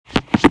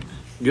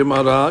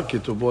Gemara,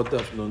 Ketubot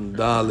Daf Nun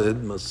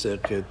Daled,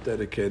 Masechet,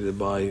 dedicated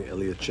by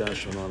Elliot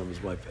Shashon on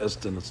his wife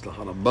Esther,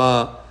 Netzlacha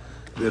Rabbah,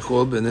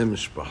 V'chol B'nei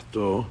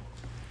Mishpachto.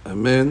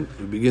 Amen.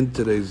 We begin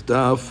today's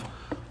Daf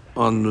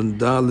on Nun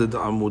Daled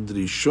Amud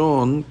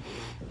Rishon,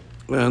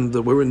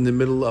 and we're in the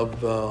middle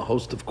of a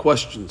host of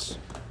questions.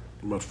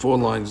 We're 4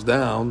 lines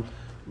down.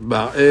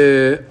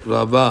 Ba'e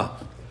Rava,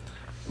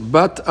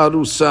 Bat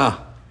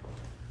Arusa.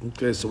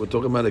 Okay, so we're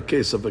talking about a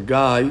case of a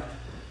guy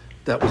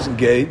that was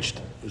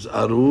engaged. It was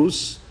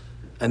arus,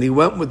 and he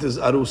went with his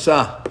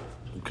arusa.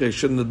 Okay,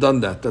 shouldn't have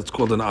done that. That's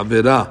called an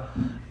avera.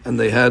 And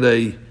they had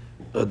a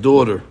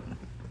daughter,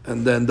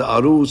 and then the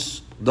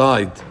arus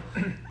died,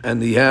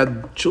 and he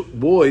had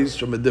boys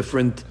from a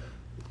different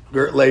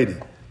lady.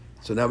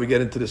 So now we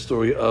get into the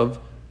story of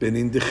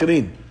benin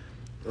dichrin.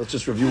 Let's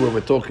just review what we're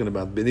talking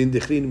about. Benin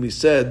dichrin, we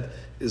said,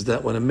 is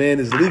that when a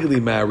man is legally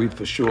married,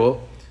 for sure,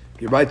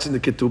 he writes in the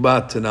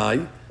ketubah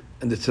tanai,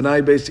 and the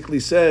tanai basically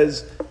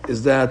says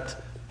is that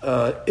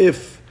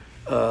if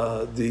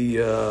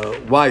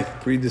the wife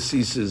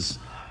predeceases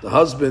the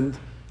husband,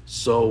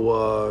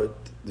 so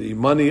the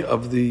money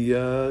of the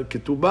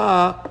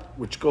ketubah,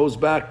 which goes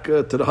back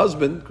to the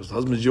husband, because the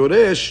husband is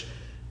yoresh,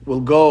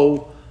 will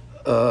go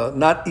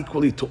not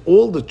equally to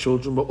all the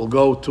children, but will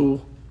go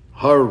to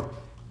her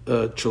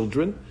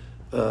children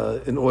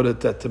in order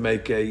to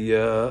make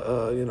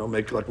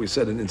make, like we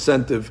said, an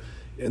incentive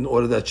in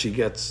order that she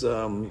gets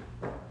a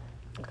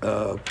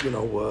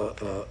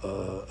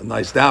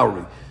nice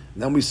dowry.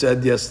 And then we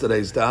said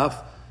yesterday's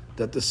daf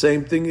that the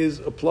same thing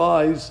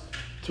applies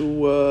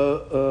to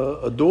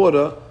a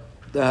daughter,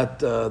 that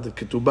the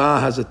ketubah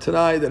has a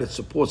tanai that it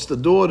supports the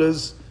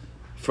daughters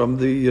from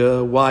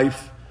the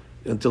wife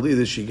until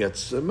either she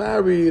gets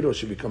married or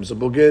she becomes a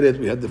bogeret.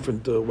 We had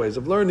different ways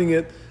of learning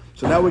it.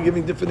 So now we're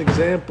giving different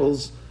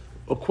examples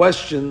or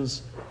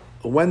questions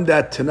when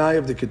that tanai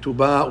of the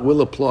ketubah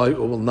will apply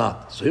or will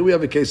not. So here we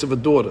have a case of a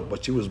daughter,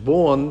 but she was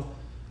born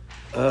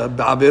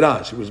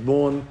ba'avera. She was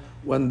born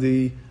when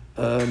the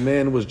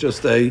man was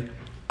just a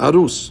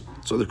arus.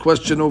 So the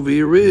question over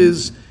here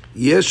is,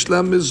 yesh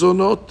la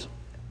mizonot?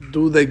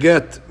 Do they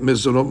get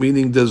mizonot?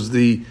 Meaning, does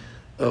the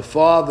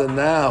father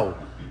now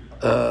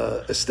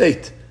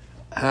estate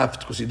have to,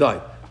 because he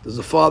died, does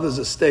the father's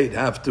estate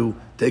have to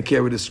take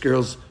care of his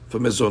girls for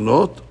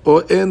mizonot,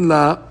 or en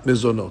la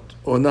mizonot,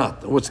 or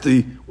not? What's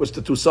the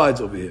 2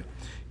 sides over here?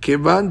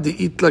 Kevan di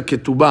itla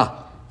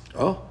ketubah.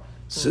 Oh,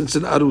 since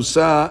an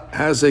arusa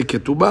has a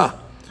ketubah,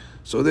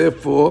 so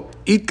therefore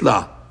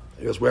itla.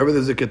 Because wherever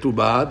there's a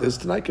ketubah, there's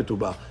tanai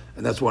ketubah,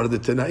 and that's one of the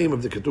tanaim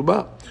of the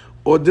ketubah.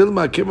 Or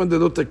dilma kevan de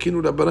lo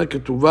takinu rabbanan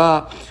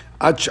ketubah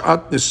ad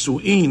she'at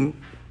nesuin.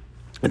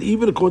 And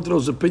even according to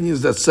those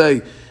opinions that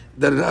say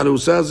that an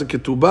arusa has a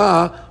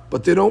ketubah,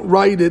 but they don't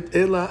write it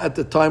ela at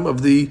the time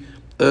of the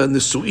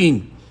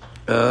nesuin,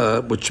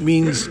 which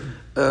means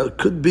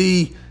could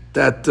be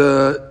that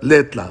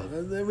letla.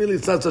 Really,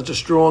 it's not such a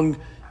strong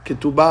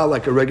ketubah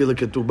like a regular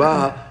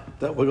ketubah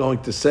that we're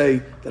going to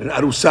say that an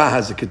arusa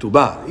has a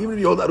ketubah. Even if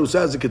you hold arusa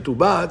has a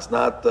ketubah, it's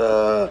not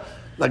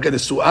like a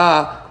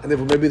nesu'ah, and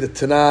therefore maybe the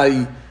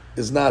tanai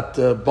is not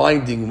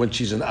binding when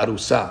she's an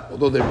arusa.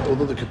 Although the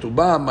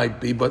ketubah might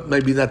be, but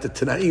maybe not the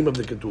tanaim of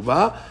the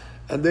ketubah.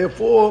 And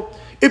therefore,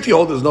 if you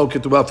hold there's no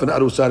ketubah for an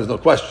arusa, there's no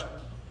question.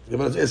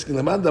 You're asking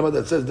the mandama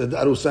that says that the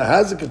arusa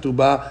has a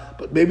ketubah,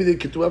 but maybe the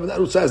ketubah of the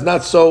arusa is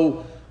not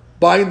so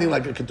binding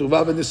like a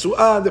ketubah of a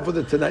nesu'ah, and therefore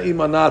the tanaim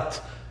are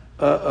not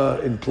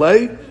in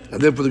play,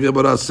 and therefore the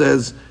Gemara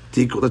says,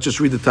 let's just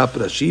read the top of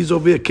that. She's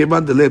over here.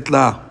 Keman de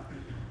letla.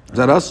 Is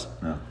that us?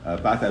 No.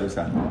 Bat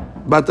arusa.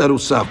 Bat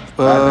arusa.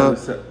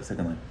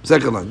 Second line.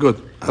 Second line.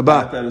 Good.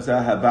 Bat arusa.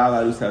 Habal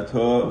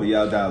arusato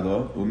v'yalda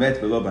lo umet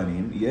v'lo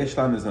banim yesh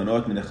la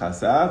mizonot min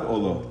nechasav o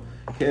lo.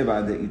 Okay,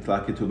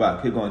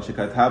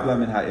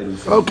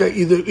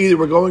 either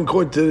we're going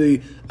according to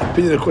the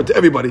opinion according to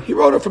everybody. He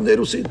wrote it from the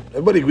Erusin.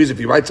 Everybody agrees if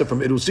he writes it from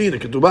Erusin, the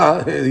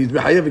ketubah, he's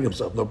behayeving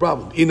himself, no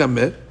problem.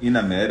 Inameh,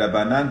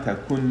 Rabbanan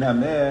takun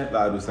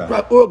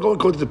la'arusa. Or going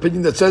according to the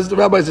opinion that says the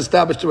rabbis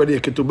established already a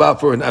ketubah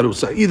for an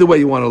arusa. Either way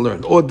you want to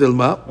learn. Or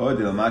dilma,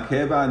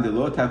 kevan de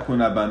lo takun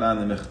Rabbanan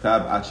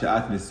lemechtab ad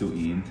she'at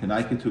nesuin,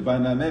 tenai ketubah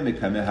nameh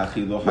mekameh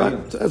hachi lo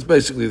hayom. That's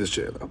basically the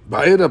shayla.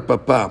 Ba'ira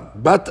papa,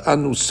 bat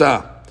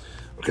anusa.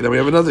 Okay, then we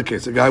have another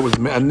case. A guy was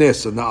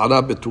me'anes, a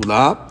na'ara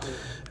betula.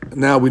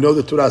 Now we know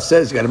the Torah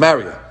says you got to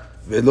marry her.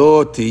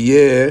 Velo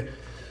tiyeh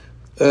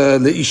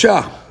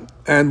leisha.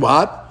 And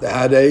what? They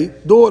had a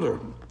daughter.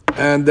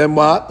 And then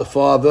what? The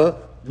father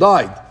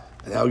died.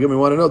 And now we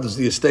want to know, does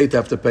the estate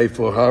have to pay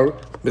for her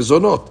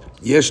mizonot?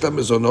 Yesh la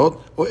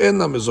mizonot or en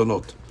la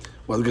mizonot?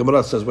 Well, the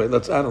Gemara says, wait,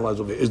 let's analyze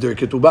over here. Is there a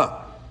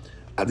ketubah?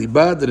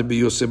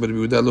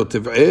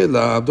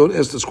 Don't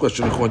ask this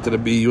question according to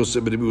Rabbi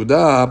Yosef Rabbi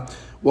Yehuda.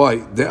 Why?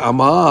 The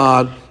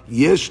Amar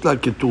yesh la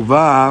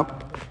ketuvah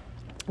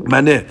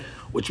maneh,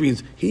 which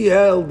means he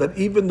held that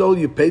even though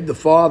you paid the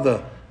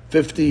father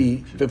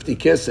 50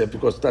 kesef,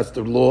 because that's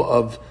the law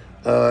of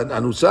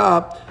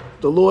anusa,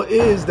 the law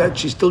is that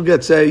she still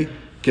gets a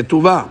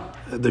ketuvah.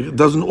 It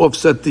doesn't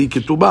offset the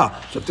ketubah.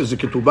 So if there's a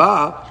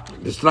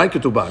ketubah, there's Tanai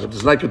ketubah. If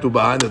there's Tanai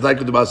ketubah, and the Tanai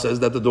ketubah says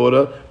that the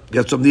daughter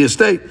gets from the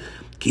estate.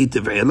 Ki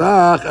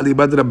tiv'elach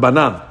alibad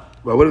rabbanan.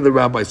 Well, what did the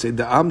rabbi say?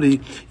 The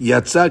Amri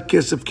yatsa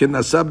kesef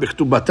kenasa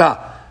b'chtubata.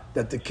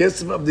 That the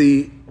kesef of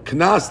the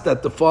knas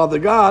that the father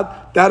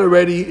got, that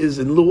already is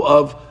in lieu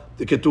of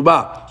the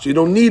ketubah. So you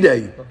don't need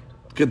a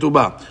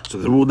ketubah. So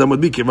the rule then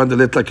would be kivan de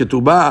letla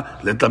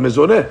ketubah, letla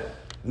mezoneh.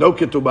 No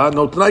ketubah,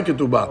 no Tanai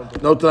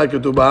ketubah. No Tanai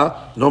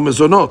ketubah, no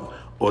mezonot.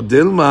 Or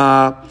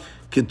dilma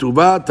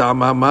ketubah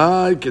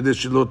ta'amamai kedei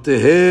shelo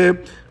teheh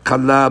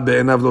chala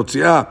be'enav lo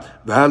tziah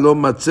v'halo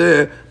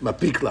matzeh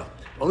mapikla.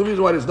 Only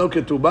reason why there's no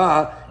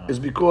ketubah is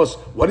because,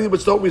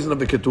 what's the reason of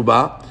the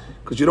ketubah?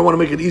 Because you don't want to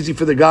make it easy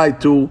for the guy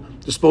to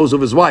dispose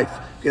of his wife.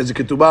 He has a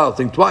ketubah, I'll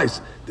think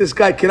twice. This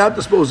guy cannot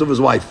dispose of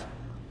his wife.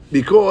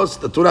 Because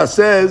the Torah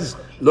says,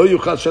 Lo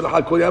yuchal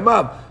shalacha kol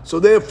yamav. So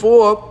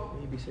therefore,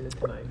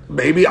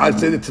 maybe I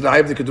say that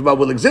tonight the ketubah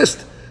will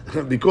exist.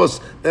 Because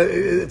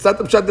it's not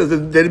the pshat that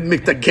they didn't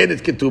make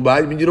takenet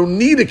ketubah. I mean, you don't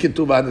need a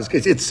ketubah in this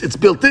case. It's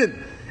built in.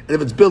 And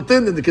if it's built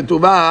in, then the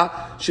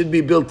ketubah should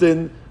be built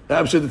in.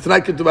 I'm sure the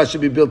Tanai ketubah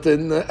should be built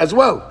in as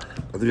well.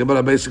 The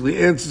Gemara basically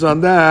answers on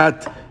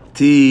that.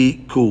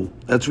 Tiku.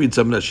 Let's read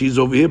some of She's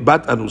over here.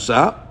 Bat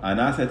anusa.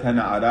 אנסת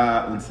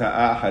הנערה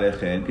ונשאה אחרי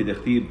כן,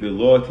 כדכתיב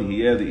ולא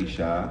תהיה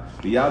לאישה,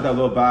 וידה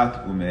לא בת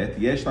ומת,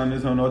 יש לה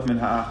מזונות מן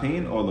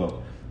האחים או לא?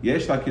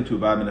 יש לה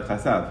כתובה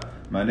מנכסיו,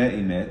 מנה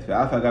אימת,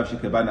 ואף אגב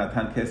שכבה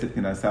נתן כסף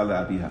כנעשה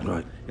לאביה.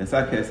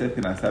 יעשה כסף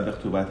כנעשה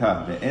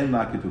בכתובתה, ואין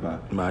לה כתובה.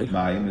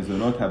 מים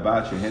מזונות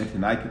הבת שהן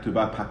תנאי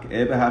כתובה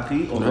פקעה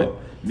בהכי או לא?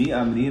 מי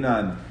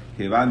אמרינן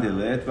כיוון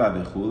דלתווה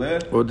וכולי?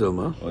 או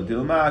דילמה. או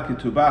דילמה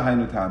כתובה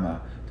היינו טעמה.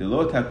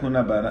 דלא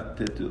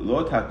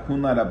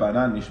תקון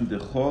לרבנן משום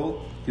דכל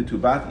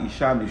כתובת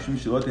אישה משום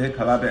שלא תהיה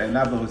קלה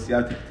בעיניו להוציאה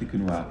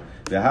תקנוה.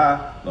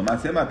 לא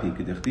מעשה מפי,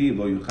 כדכתיב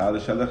לא יוכל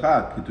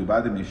לשלחה, כתובה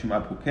דמשום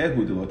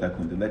אפוקהו דלא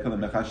תקון, דלקה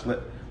למחה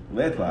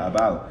לטלה,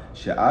 אבל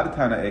שאר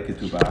תנאי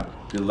כתובה,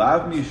 דלאו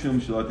משום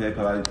שלא תהיה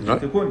קלה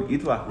תקון,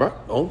 יתלה. Right.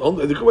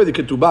 The good way the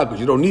ketubah, because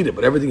you don't need it,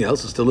 but everything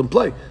else is still in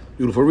play.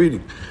 Beautiful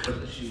reading.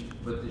 But does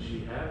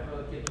she have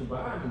a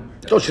ketubah?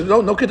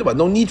 No ketubah,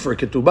 no need for a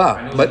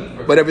ketubah,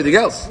 but everything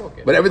else,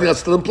 but everything else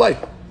is still in play. So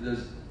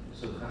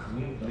the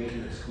Chachamim made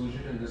an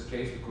exclusion in this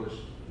case because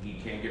he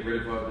can't get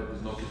rid of her, that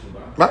there's no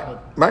ketubah?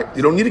 Right.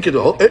 You don't need a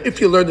ketubah.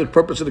 If you learn the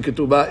purpose of the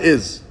ketubah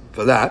is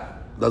for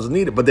that, doesn't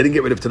need it. But they didn't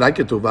get rid of Tanai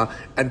ketubah,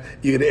 and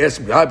you're going to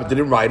ask me, but they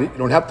didn't write it. You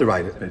don't have to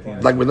write it.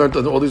 Like we learned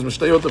on all these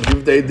mishtayot,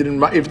 if they didn't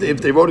write,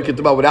 if they wrote a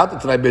ketubah without the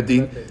Tanai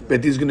Bedin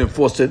is going to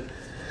enforce it.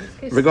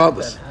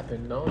 Regardless,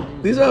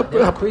 these are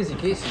crazy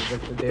cases.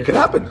 It can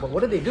happen. But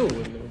what do they do?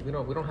 We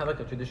don't have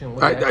like a traditional.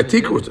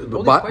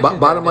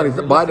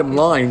 Bottom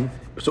line.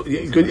 So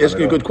you could ask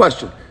me a good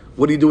question.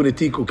 What do you do in a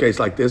tiku case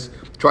like this?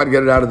 Try to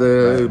get it out of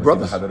the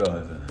brothers.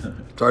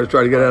 Try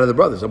to get it out of the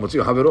brothers. And what's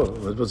your haviro?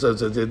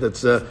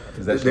 That's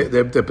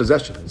their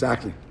possession.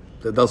 Exactly.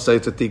 They'll say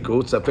it's a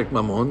tiku. It's a fik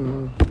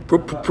mamon.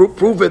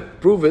 Prove it.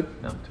 Rabbi,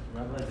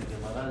 the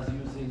Gemara is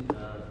using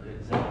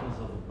examples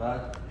of a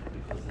bat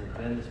because the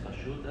ben is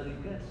pashut and he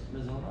gets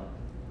mezonot.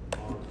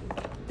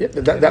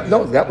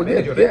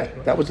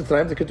 That was the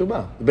time of the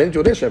ketubah. The ben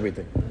yoresh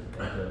everything.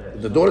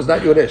 The daughter's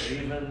not yoresh.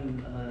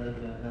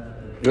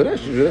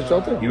 Yoresh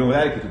also. Even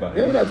without a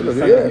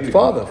ketubah. It's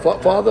father.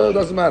 Father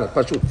doesn't matter.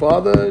 Pashut.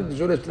 Father is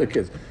yoresh to the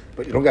kids,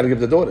 but you don't got to give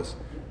the daughters.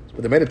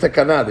 But they made a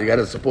takana. You got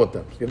to support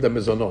them. Give them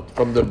mezonot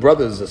from the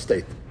brother's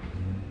estate.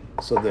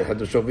 So they had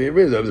to show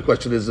the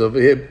question is over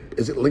here: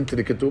 is it linked to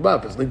the ketubah?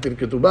 If it's linked to the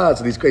ketubah,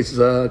 so these cases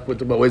are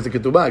ketubah. Where's the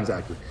ketubah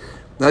exactly?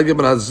 Now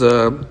Gemara has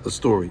a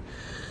story.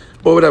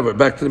 Or whatever,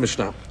 back to the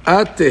Mishnah.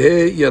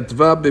 Atehe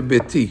yatva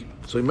bebeti.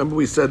 So remember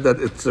we said that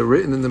it's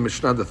written in the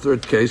Mishnah, the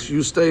third case,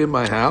 you stay in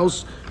my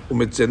house,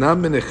 umetzenam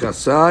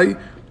menechasai,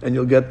 and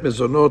you'll get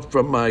mezonot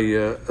from my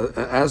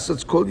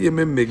assets, kol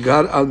yemim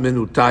megar al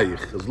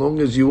menutayich, as long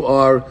as you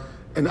are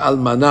an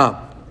almanah.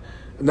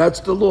 And that's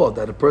the law,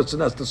 that a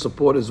person has to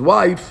support his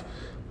wife,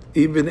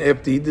 even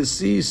after he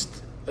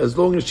deceased, as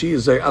long as she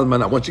is a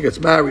almanah. Once she gets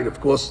married, of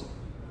course,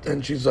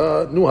 then she's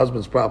a new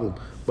husband's problem.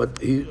 But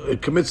he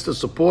commits to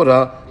support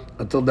her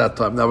until that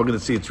time. Now we're going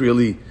to see it's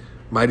really,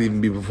 might even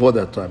be before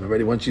that time.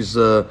 Already when she's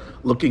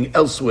looking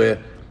elsewhere,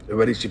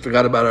 already she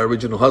forgot about her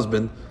original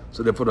husband,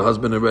 so therefore the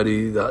husband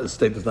already, the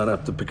estate does not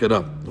have to pick it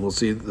up. And we'll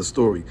see the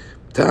story.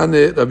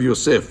 Tane Rav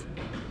Yosef.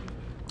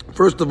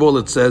 First of all,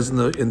 it says in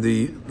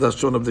the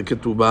Lashon of the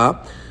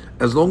Ketubah,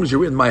 as long as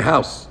you're in my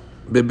house,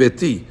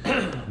 bebeti,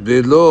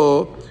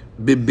 velo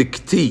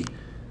bebikti.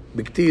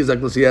 Bikti is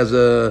like, let's say he has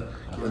a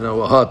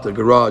hut, a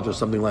garage, or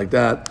something like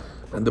that,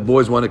 and the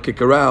boys want to kick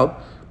her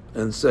out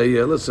and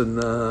say, listen,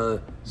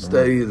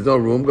 stay. There's no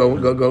room. Go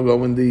in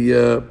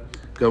the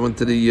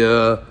into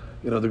the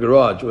the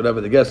garage or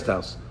whatever, the guest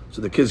house.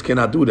 So the kids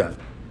cannot do that.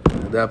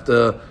 They have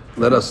to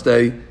let us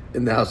stay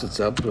in the house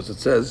itself because it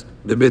says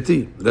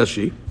bebeti. That's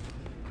she.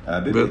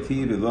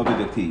 בביתי ולא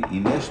בביתי.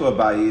 אם יש לו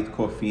בית,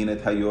 כופין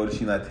את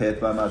היורשים לתת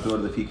למדור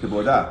לפי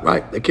כבודה.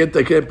 Right, they can't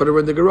put her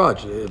in the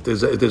garage. If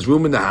there's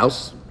room in the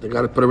house, they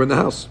got to put her in the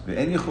house.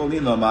 ואין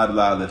יכולים לומר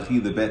לה,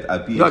 לכי לבית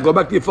אביך. No, go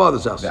back to your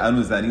father's house.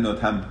 ואנו זנין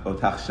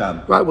אותך שם.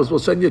 Right, we'll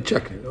send you a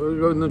check.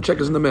 The check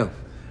is in the mail.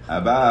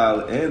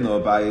 אבל אין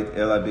לו בית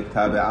אלא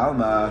בכתב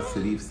בעלמא,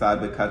 שריף שר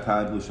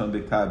בקטן, בלשון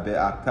בכתב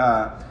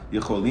בעתה,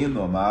 יכולים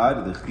לומר,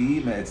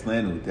 לכי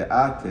מאצלנו,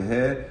 דעת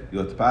תהא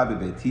יוטבע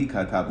בביתי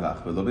כתב לך,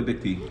 ולא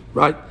בביתי.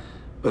 Right,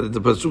 but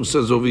the pasuk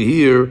says over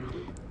here,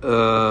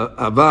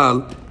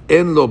 אבל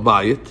אין לו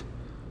בית.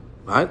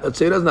 Right, let's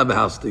say he doesn't have a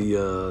house,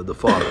 the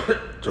father.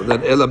 So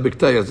then Ela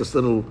Biktai has this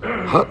little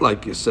hut,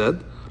 like you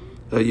said.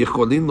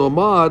 יכולים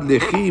לומר,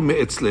 לכי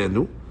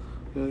מאצלנו.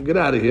 Get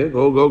out of here.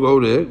 Go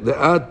there.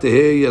 דעת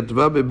תהא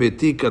יטבע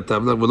בביתי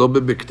כתב לך ולא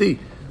בביתי.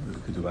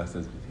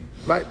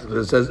 Right.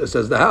 It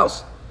says the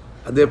house,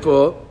 and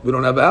therefore we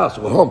don't have a house.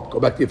 We're home. Go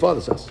back to your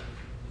father's house,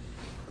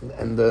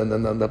 and then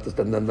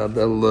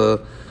they'll.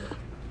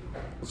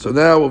 So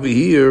now over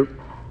here,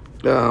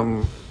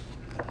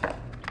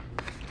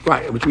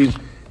 right, which means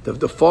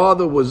the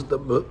father was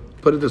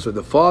put it this way: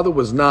 the father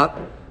was not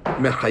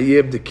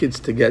mechayev the kids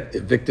to get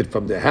evicted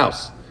from their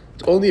house.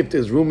 It's only if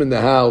there's room in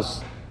the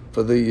house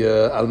for the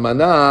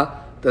almanah,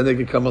 then they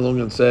can come along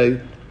and say,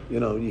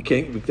 they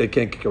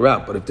can't kick her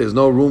out. But if there's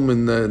no room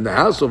in the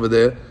house over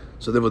there,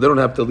 so therefore they don't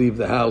have to leave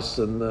the house,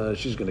 and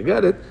she's going to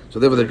get it. So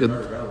therefore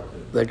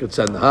they could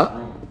send her.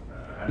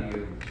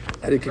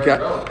 How do you kick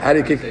out? How do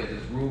you kick?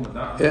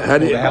 Yeah, how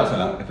do you?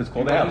 If it's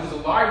called a house. When he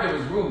was alive, there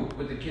was room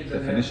with the kids.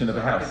 Definition of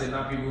a house. How could there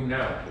not be room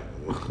now?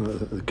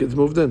 The kids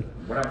moved in.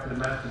 What happened to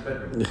the master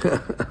bedroom?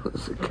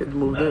 The kids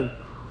moved in.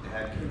 They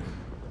had kids.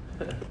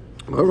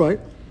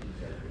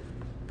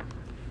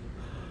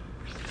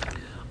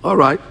 All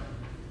right.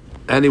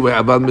 Anyway,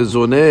 Abal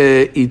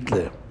Mezoneh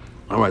Itle.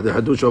 All right, the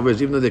Hadush over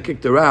is even though they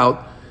kicked her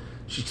out,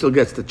 she still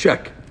gets the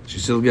check. She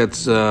still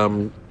gets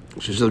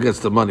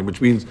the money,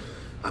 which means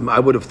I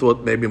would have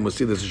thought maybe in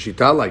Musi there's a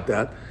shita like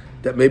that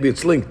maybe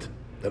it's linked.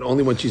 That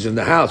only when she's in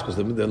the house, because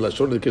the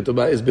Lashon of the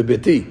Ketubah is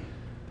bebeti.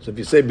 So if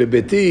you say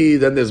bebeti,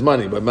 then there's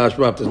money. But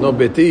mashma, if there's no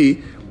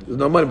beti, there's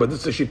no money. But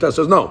this shita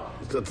says no.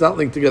 It's not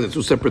linked together. It's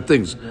two separate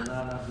things.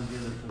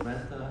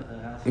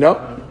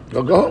 No.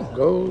 Go home.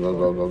 Go.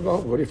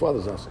 Go to your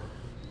father's house.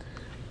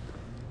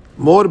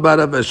 More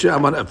barav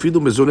amar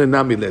afidu mezoneh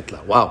nami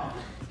letla. Wow.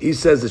 He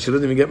says that she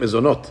doesn't even get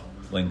mezonot.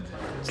 Linked.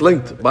 It's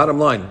linked. Bottom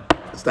line.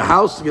 It's the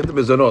house to get the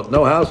mezonot.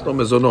 No house, no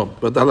mezonot.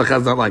 But the halakha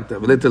is not like that.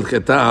 V'letel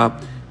cheta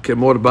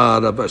kemor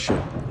barav Rashi.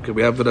 Okay,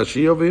 we have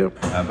Rashi over here.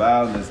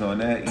 Abal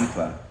mezoneh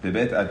itla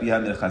bebet abiha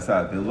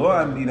nechasa v'lo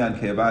amrinan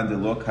kevan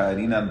delo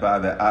karinan ba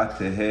ve'at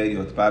teheh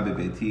yotba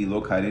bebeti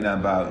lo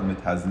karinan ba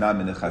u'mithazna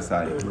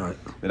menechasai. Right.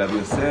 Rabbi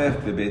Yosef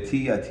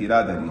bebeti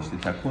atira darish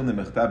l'takun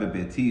lemechta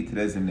bebeti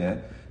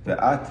trezimne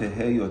ve'at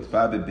teheh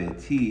yotba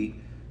bebeti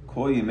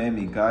ko yimei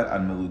migar al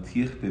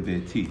melutich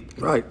bebeti.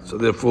 Right. So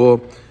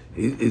therefore,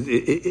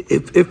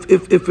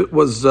 if it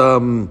was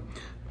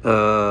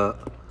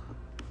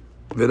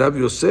Rav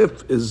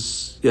Yosef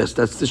is, yes,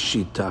 that's the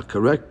shita,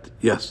 correct?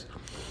 Yes.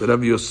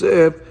 Rav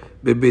Yosef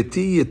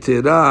bebeti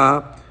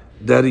yetera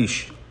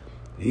darish.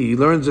 He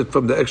learns it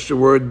from the extra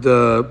word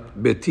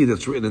beti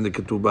that's written in the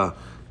ketubah.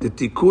 The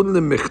tikun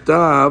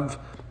lemechtav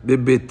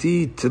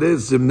bebeti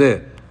tres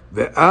zimne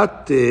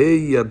ve'at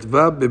tehei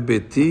yadva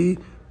bebeti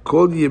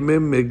kol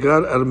yemem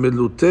megar al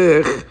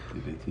melutech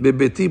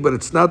bebeti. But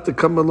it's not to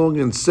come along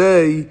and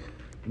say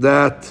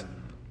that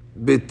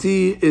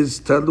beti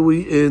is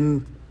talui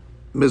in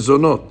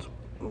mezonot.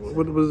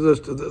 What was this?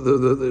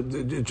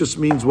 It just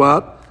means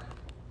what?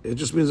 It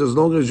just means as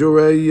long as you're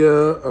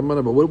a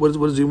what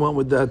does he want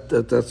with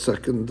that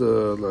second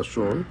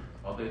lashon?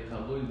 Are they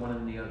talui one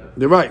and the other?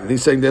 They're right.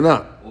 He's saying they're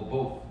not. Or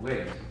both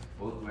ways.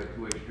 Both ways,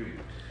 two-way street.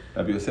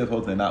 Rabbi Yosef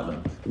holds they're not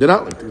linked. They're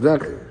not linked,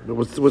 exactly.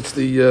 What's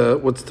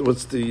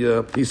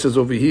the he says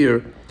over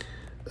here,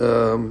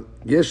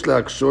 יש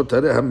להקשות,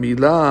 הרי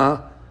המילה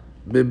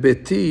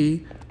בביתי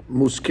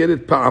מוזכרת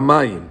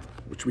פעמיים,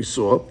 which we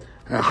saw.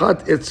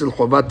 האחת אצל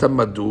חובת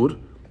המדור,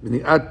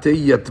 מניעת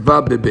יתבע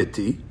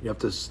בביתי, you have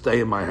to stay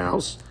in my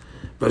house,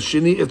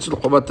 והשני אצל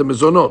חובת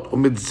המזונות,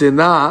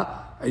 ומתזנה,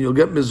 and you'll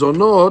get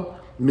מזונות,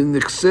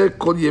 מנכסה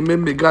כל ימי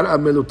מגר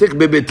עמלותך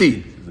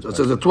בביתי. So it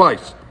says it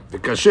twice.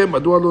 וקשה,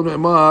 מדוע לא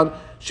נאמר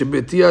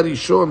שביתי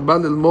הראשון בא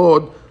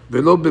ללמוד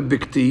ולא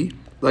בבקתי,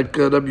 like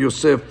Rabbi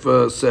Yosef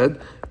said,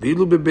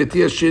 ואילו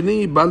בביתי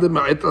השני בא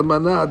למעט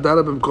אלמנה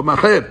הדרה במקום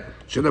אחר,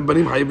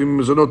 שרבנים חייבים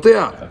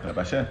מזונותיה.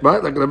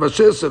 Right, like Rabbi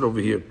Asher said over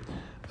here.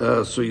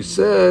 So he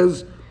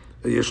says,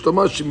 יש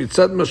לומר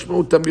שמצד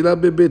משמעות המילה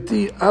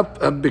בביתי, אף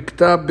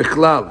הבקתה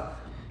בכלל,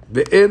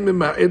 ואין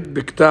ממעט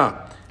בקתה,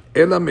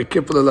 אלא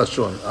מכפל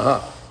הלשון.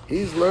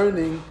 He's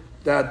learning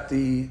that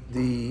the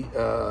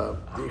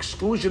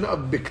exclusion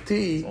of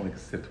bikti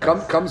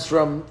comes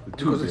from,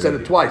 because it said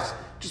it twice.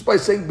 Just by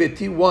saying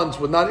beti once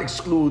would not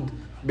exclude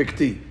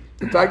bikti.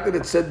 The fact that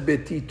it said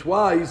beti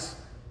twice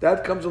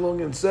that comes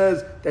along and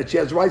says that she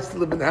has rights to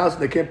live in the house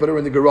and they can't put her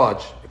in the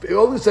garage. If they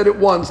only said it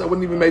once, I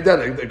wouldn't even make that.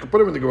 They could put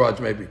her in the garage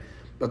maybe.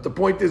 But the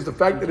point is the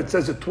fact that it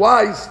says it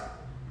twice,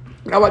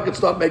 now I can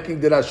start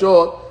making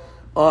dirashot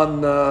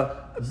on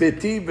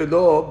beti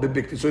velo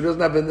bebikti. So he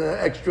doesn't have an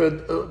extra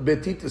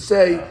beti to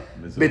say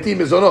beti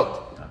mizonot.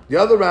 The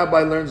other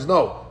rabbi learns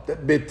no,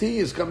 that beti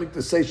is coming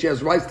to say she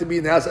has rights to be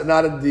in the house and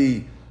not in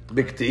the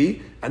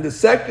bikti. And the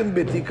second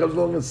beti comes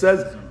along and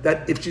says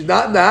that if she's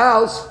not in the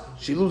house,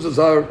 she loses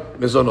her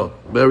mezonot.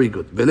 Very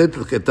good. Velet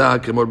l'cheta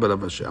kemor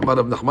b'Rav Amar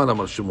Rav Nachman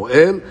Amar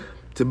Shmuel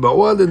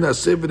tiba'ua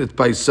l'naseh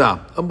v'nitpaisa.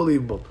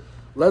 Unbelievable.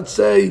 Let's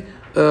say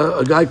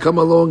a guy come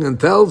along and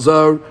tells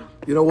her,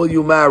 will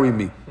you marry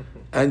me?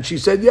 And she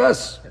said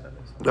yes.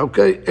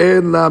 Okay,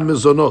 en la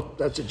mezonot.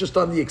 That's it, just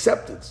on the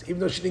acceptance. Even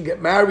though she didn't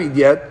get married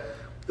yet,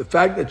 the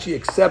fact that she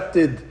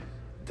accepted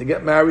to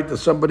get married to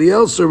somebody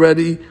else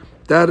already,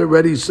 that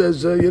already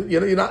says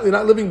you're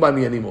not living by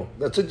me anymore.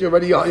 That's it.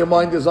 Your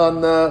mind is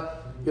on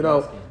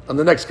on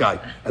the next guy,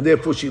 and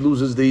therefore she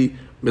loses the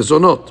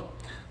mezonot.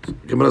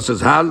 Gemara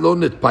says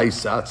halonit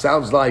paisa. It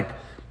sounds like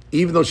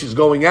even though she's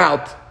going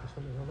out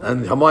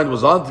and her mind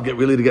was on to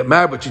get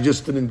married, but she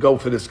just didn't go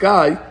for this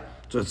guy.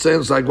 So it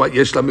sounds like what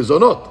yesh la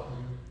mezonot.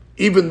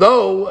 Even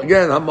though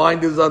again her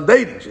mind is on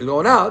dating, she's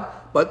going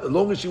out. But as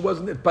long as she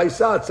wasn't at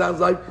paisa, it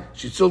sounds like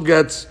she still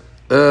gets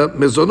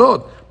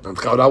mezonot. And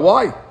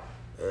why?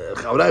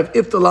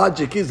 If the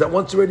logic is that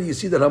once already you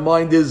see that her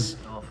mind is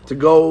to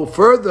go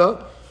further,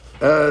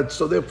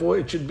 so therefore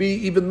it should be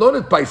even not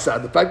at paisa.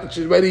 The fact that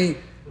she's already,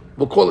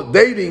 we'll call it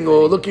dating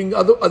or looking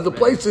other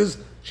places,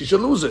 she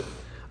should lose it.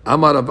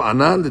 Amar Rav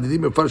Anan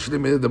l'didim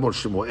mefarshim edemor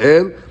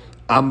Shmuel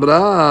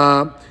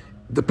Amra.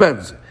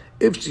 Depends.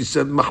 If she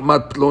said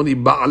Mahmad Ploni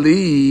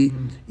Ba'ali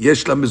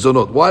yesh la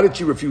mezonot, why did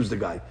she refuse the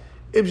guy?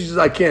 If she says,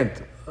 I can't,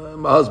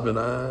 my husband,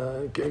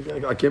 I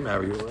can't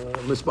marry you,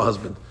 I miss my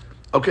husband.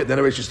 Okay,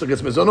 then she still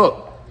gets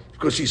mezonot.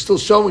 Because she's still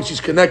showing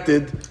she's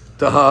connected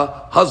to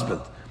her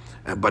husband.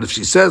 But if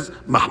she says,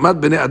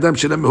 Mahmad b'nei Adam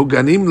shelem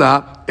mehuganim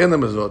la, in the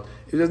mezonot.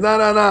 He says,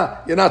 no,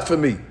 you're not for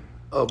me.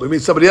 Oh, but it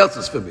means somebody else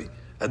is for me.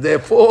 And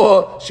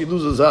therefore, she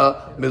loses her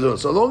mezonot.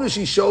 So long as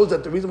she shows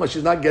that the reason why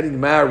she's not getting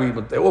married,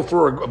 but they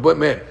offer her, but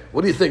man,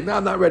 what do you think? No,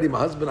 I'm not ready. My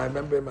husband, I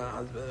remember my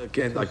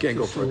husband. I can't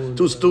go for it.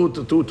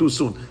 Too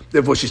soon.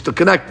 Therefore, she's still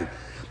connected.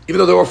 Even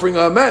though they're offering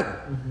her a man.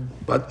 Mm-hmm.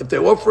 But if they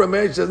offer a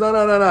man, she says, no,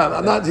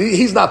 I'm not,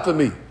 he's not for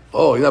me.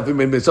 Oh, he's not for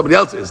me, somebody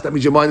else is. That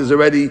means your mind is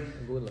already,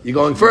 you're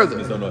going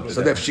further.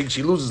 So that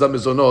she loses her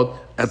mezonot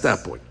at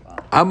that point.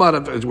 Amar,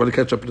 you want to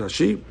catch up in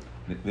Rashi?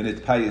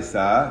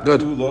 ונתפייסה,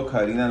 תו לא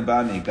קרינן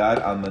בה מיגד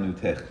על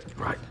מנותך.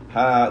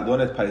 לא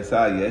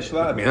נתפייסה יש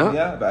לה,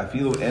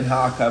 ואפילו אין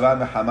העקבה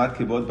מחמת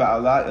כבוד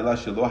בעלה, אלא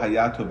שלא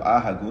היה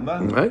טובעה הגומה.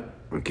 Right,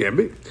 it can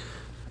be.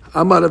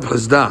 Amar Rav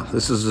Chizda,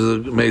 this is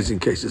an amazing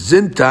case.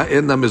 Zinta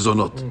en la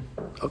mezonot.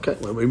 Okay,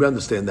 well, we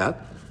understand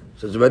that.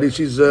 Says already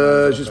she's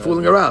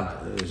fooling around.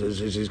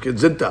 She's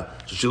zinta,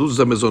 so she loses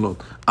the mezonot.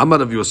 Amar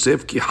Rav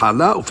Yosef, ki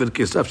hala ufir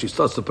kesef, she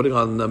starts to putting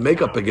on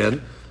makeup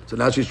again. So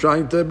now she's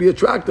trying to be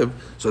attractive.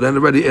 So then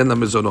already in the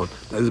mezonot.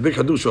 There's a big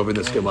hadush over in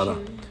this Gemara.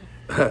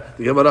 The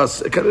Gemara,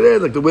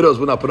 like the widows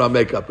will not put on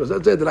makeup because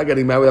that's it. They're not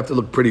getting married. They have to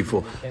look pretty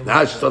for.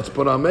 Now she starts to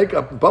put on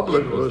makeup in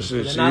public. They're not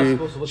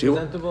supposed to look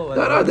presentable.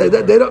 No, they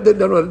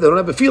don't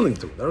have a feeling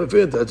to. They don't have a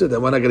feeling to. That's it.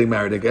 Then why not getting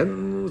married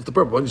again? What's the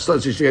purpose? When you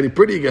start, she's getting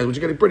pretty again. What's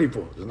she getting pretty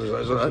for? She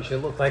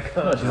should look like.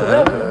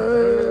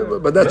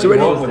 But that's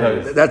already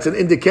an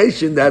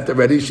indication that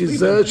already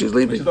she's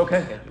leaving. Which is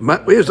okay.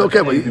 It's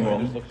okay. But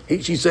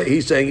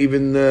he's saying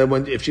even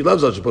when if she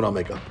loves her, she'll put on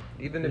makeup.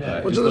 Even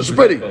if she's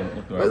pretty.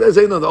 They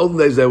say no. The olden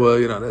days they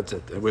were, that's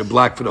it. They wear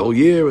black for the whole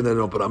year and then they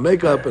don't put on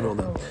makeup and all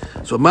that.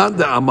 So man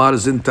da amar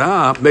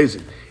zinta,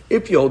 amazing.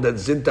 If you hold that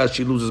zinta,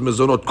 she loses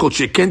mezonot. Kol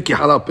sheken ki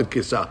halal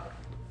pitkisa.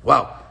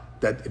 Wow.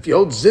 That if you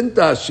hold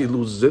zinta, she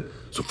loses it.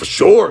 So for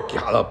sure, ki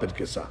halal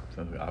pitkisa.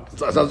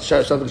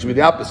 Sounds like it should be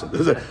the opposite.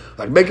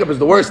 Like makeup is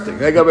the worst thing.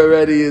 Makeup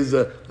already is.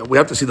 We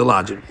have to see the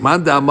logic.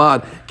 Man da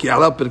amar ki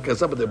halal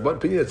pitkisa. But the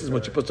opinion says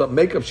when she puts on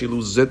makeup, she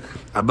loses it.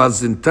 About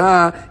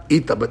zinta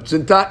ita. But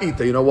zinta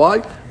ita. You know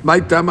why? My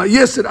tama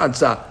yesir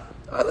ansa.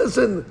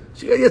 Listen,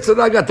 she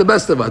got the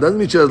best of her. Doesn't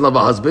mean she doesn't love her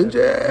husband.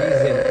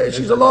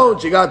 She's alone.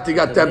 She got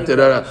tempted.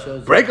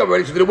 Break up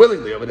already. She did it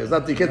willingly. It's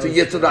not. You can't say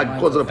Yitzhak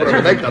cause her to put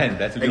on the makeup.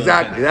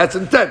 Exactly. That's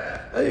intent.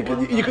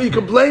 You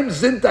can blame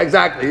Zinta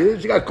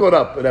exactly. She got caught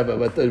up, whatever.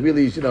 But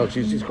really,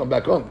 she's come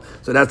back home.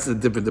 So that's the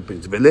different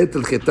opinions. You want to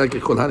catch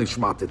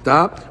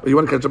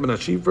up on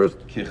Rashi first?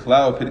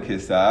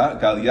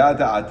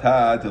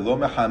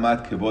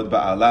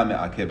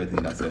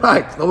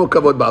 Right. No more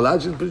kavod ba'ala.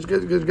 She's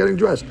getting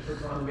dressed.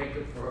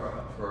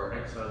 For an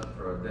ex-husband,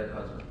 for a dead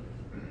husband.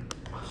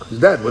 He's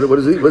dead. What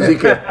does he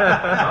care?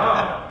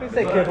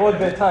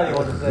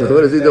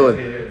 What is he doing?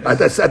 At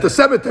the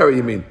cemetery,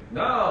 you mean?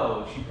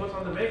 No, she puts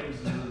on the makeup.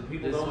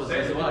 People don't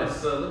say, look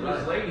at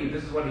this lady.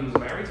 This is when he was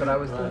married. That's what I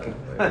was thinking.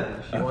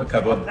 She wants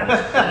Kavod.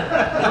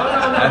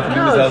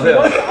 to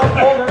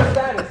uphold her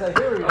status. Like,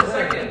 here we go. A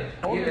second.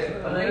 A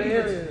lady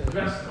that's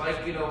dressed dress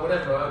like,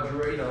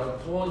 whatever,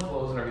 swan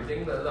clothes and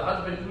everything. The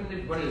husband,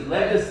 when he's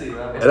legacy,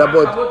 Rabbi.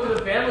 And come to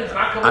the family, it's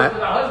not coming to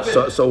the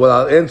husband. So what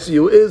I'll answer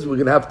you is, we're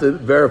going to have to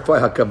verify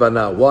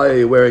hakavana. Why are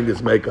you wearing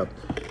this makeup?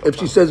 If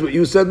she says what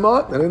you said,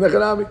 Mark, then it's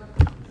nechanami.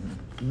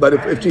 But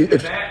if she...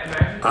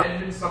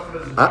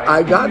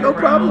 I got no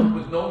problem.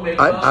 With no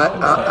makeup,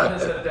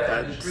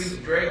 the streets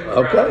dragging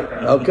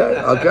around. Okay.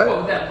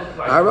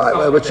 All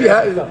right, but she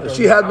had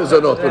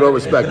mizanot, with all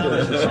respect.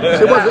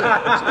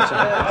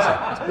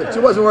 She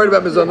wasn't worried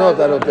about mizanot,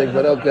 I don't think,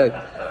 but okay.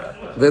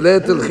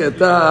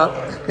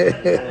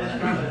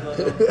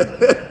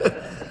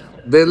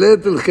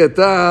 Velet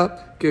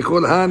el-cheta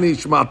kechol hani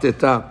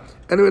shmateta.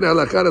 Anyway, the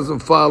halakha doesn't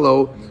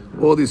follow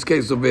all these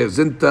cases of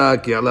zinta,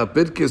 ki ala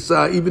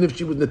pirkisa, even if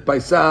she was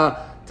nitpaisa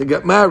to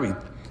get married.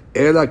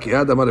 Ela ki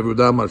adam al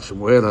Yehuda mar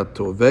Shmuel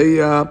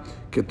hatoveya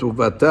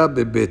ketuvata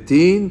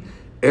bebetin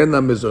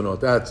ena mizonot.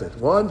 That's it.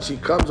 Once she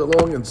comes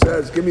along and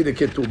says, "Give me the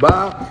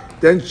ketubah,"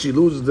 then she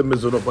loses the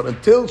mizonot. But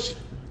until she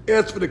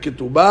asks for the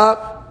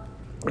ketubah,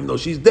 even though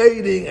she's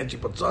dating and she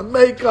puts on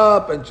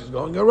makeup and she's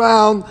going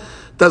around,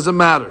 doesn't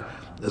matter.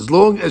 As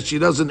long as she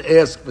doesn't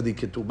ask for the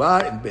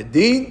ketubah in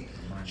bedin,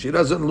 she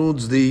doesn't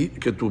lose the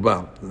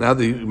ketubah. Now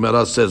the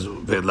Gemara says,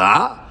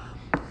 "Vela."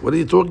 What are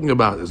you talking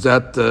about? Is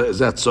that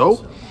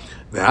so?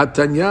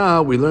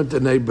 Ve'atanya, we learned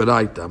in a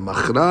beraita.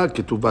 Machra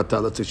ketubata.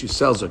 Let's say she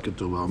sells her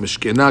ketubah. Or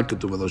mishkena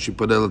ketubah. Or she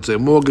put, let's say, a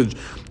mortgage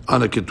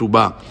on a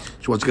ketubah.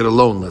 She wants to get a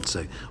loan, let's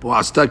say. Or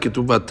asta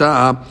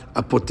ketubata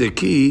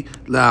apoteki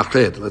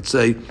la'acher. Let's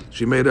say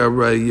she made her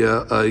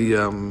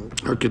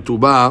her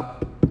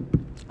ketubah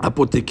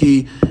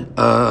apoteki.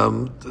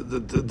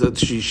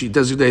 She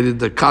designated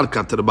the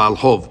karka to the Baal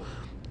Hov.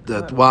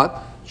 That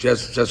what? She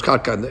has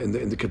karka in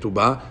the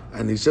ketubah.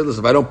 And he said,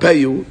 listen, if I don't pay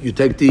you, you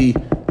take the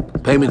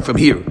payment from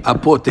here.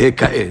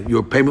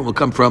 Your payment will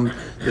come from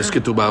this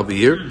ketubah over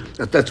here.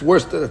 That's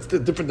worse. That's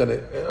different than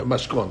a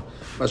mashkon.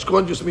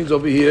 Mashkon just means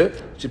over here,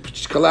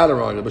 she's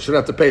collateral on it, but she don't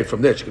have to pay it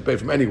from there. She can pay it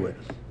from anywhere.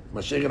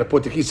 Mashiach and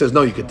apoteki says,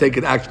 no, you can take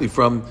it actually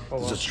from,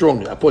 it's a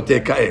strong,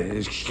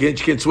 apoteka. She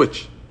can't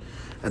switch.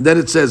 And then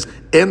it says,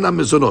 en la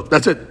mezonot.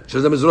 That's it. She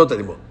doesn't have mezonot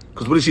anymore.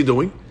 Because what is she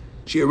doing?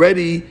 She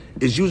already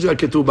is using a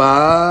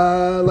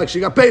ketubah like she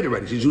got paid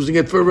already. She's using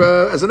it for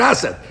as an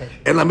asset.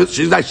 And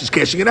she's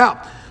cashing it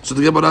out. So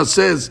the Gemara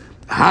says,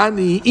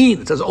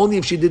 Hani-in. It says only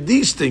if she did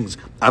these things.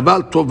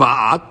 Aval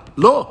tova'at,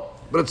 lo.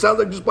 But it sounds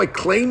like just by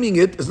claiming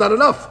it is not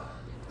enough.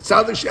 It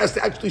sounds like she has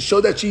to actually show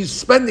that she's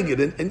spending it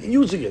and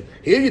using it.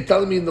 Here you're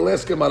telling me in the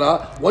last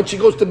Gemara, once she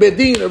goes to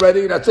Bedin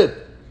already, that's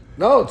it.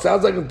 No, it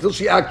sounds like until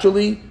she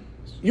actually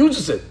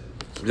uses it.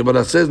 So the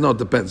Gemara says, no, it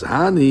depends.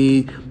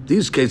 Hani,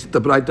 these cases the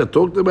Braita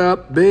talked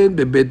about, ben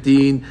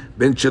bebetin,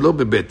 ben shelo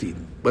bebetin.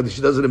 Whether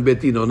she does it in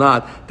betin or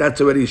not,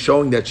 that's already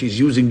showing that she's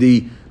using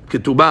the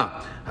ketubah.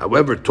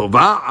 However,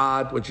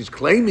 tova'at, when she's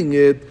claiming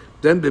it,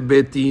 then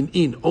bebetin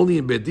in. Only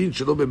in betin,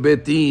 shelo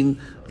bebetin,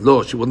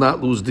 lo. She will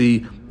not lose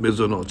the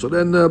mezonot. So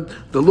then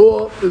the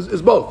law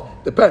is both.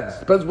 Depends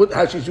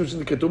how she's using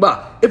the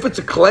ketubah. If it's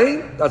a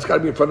claim, that's got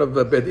to be in front of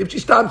Bedin. If she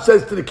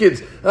says to the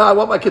kids, I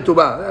want my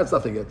ketubah, that's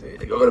nothing.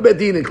 Go to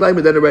Bedin and claim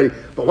it then already.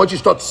 But once you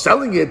start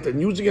selling it and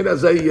using it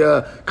as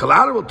a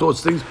collateral towards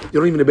things, you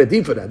don't even need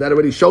Bedin for that. That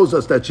already shows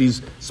us that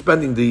she's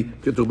spending the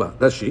ketubah.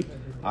 That's she.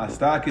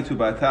 עשתה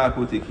כתובתה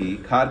הפותקי,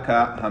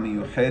 קרקע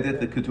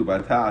המיוחדת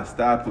לכתובתה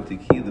עשתה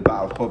הפותקי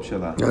לבעל חוב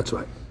שלה. That's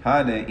right.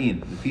 הנאין,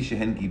 לפי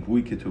שהן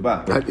גיבוי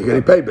כתובה. Right, you're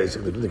getting paid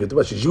basically for the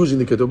ketubah. She's using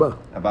the ketubah.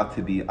 אבל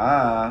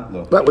תביעה,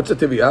 לא. But what's the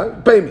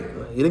tibiyah? Pay me.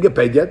 You didn't get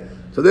paid yet.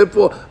 So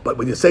therefore, but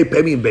when you say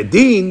pay me in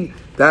Bedin,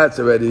 that's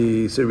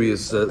already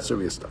serious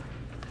stuff.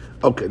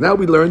 Okay, now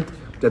we learned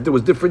that there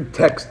was different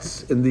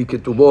texts in the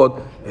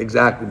ketubot,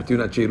 exactly, between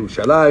Anshe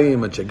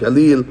Yerushalayim, Anshe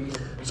Galil.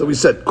 So we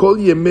said, Kol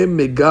yemim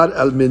megar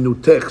al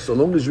menutech, so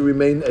long as you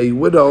remain a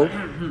widow,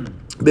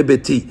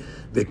 bebeti.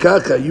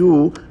 Vekach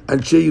hayu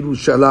Anshe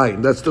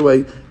Yerushalayim. That's the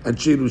way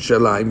Anshe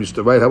Yerushalayim used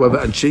to write. However,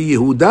 Anshe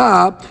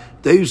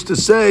Yehuda, they used to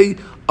say,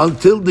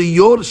 until the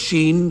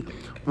Yorshin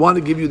want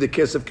to give you the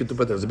kesef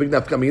ketubah. There's a big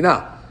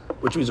nafkamina,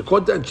 which means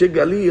according to Anshe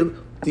Galil,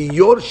 the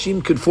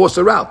Yorshim could force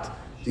her out.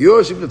 The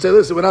Yorshim could say,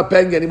 listen, we're not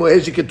paying anymore,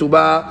 here's your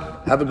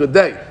ketubah, have a good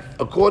day.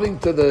 According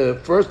to the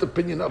first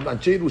opinion of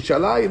Anshe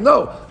Yerushalayim,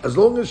 no. As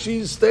long as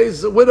she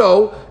stays a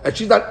widow and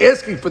she's not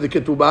asking for the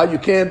ketubah, you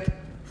can't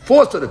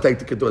force her to take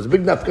the ketubah. There's a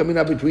big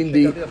nafkamina between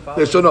the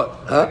shonot.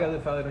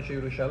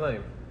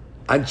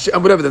 And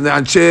whatever, then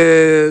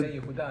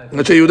Anshe Yehuda.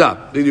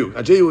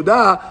 Anshe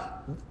Yehuda,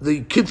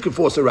 the kids can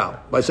force her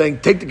out by saying,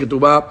 take the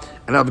ketubah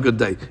and have a good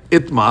day.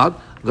 Itmar,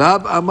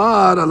 Rab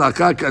Amar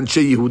alaka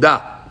Anshe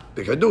Yehuda.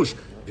 The Kadush.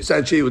 If you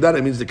say Anshe Yehuda,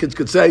 that means the kids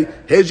could say,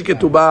 here's your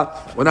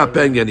ketubah, we're not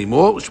paying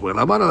anymore.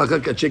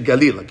 Anshe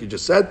Galil, like you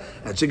just said.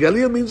 Anshe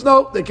Galil means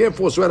no, they can't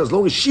force her out. As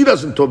long as she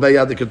doesn't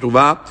toveya the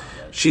ketubah,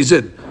 she's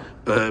in.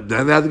 Then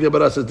the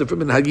Gemara says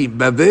different minhagim.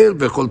 Bavel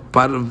v'chol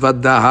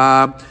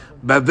parvadaha.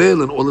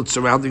 Bavel and all its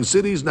surrounding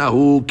cities,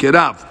 nahu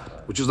kirav,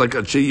 which is like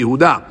Anshe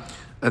Yehuda.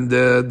 And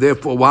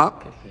therefore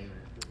what?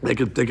 They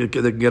can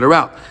get her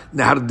out.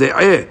 Nahar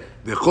de'eh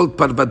v'chol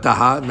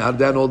parvadaha.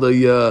 Nahar and all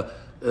the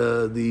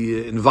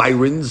the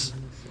environs.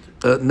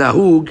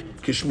 Nahug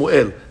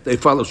kishmuel. They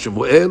follow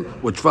Shmuel,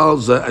 which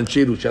follows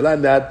Anshe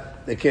Yerushalayim,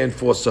 that they can't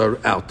force her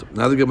out.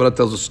 Now the Gemara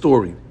tells a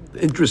story,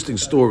 interesting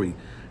story.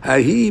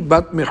 Hahi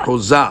bat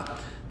Mechuzah.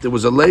 There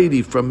was a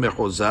lady from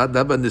Mechuzah,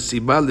 Daba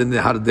Nesiba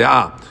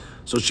L'Nehardea.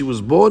 So she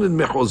was born in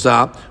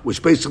Mechuzah,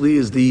 which basically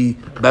is the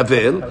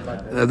Bavel.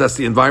 That's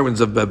the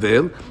environs of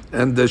Bavel.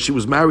 And she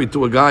was married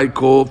to a guy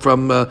called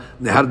from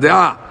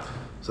Nehardea.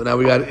 So now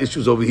we got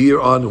issues over here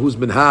on who's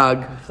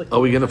minhag. Are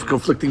we going to have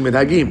conflicting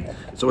minhagim?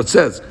 So it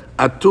says,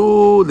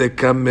 Atu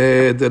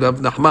lekamed Rav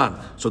Nachman.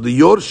 So the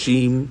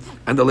Yorshim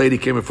and the lady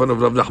came in front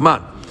of Rav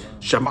Nachman.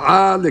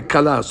 Sham'a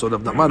lekala. So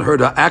Rav Nachman heard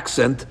her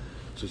accent.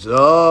 So he said,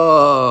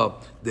 oh,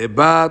 the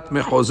bat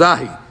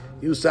mechozahi.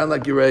 You sound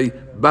like you're a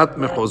bat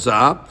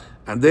mechozah.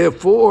 And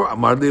therefore,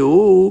 Amar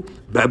Lehu,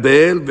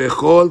 Babel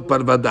vechol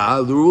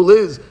parvada. The rule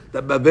is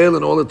that Babel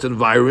and all its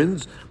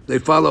environs, they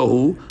follow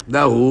who?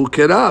 Nahu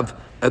kerav.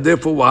 And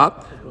therefore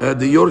what? The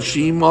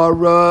Yorshim are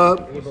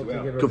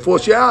can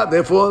force you out.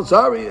 Therefore,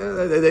 sorry,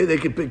 they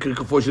can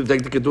force you to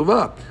take the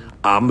ketuvah.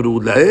 Amru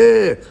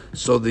leh.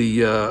 So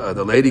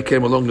the lady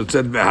came along and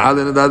said, I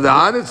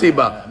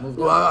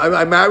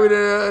married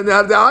a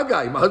Nehardea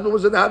guy. My husband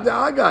was a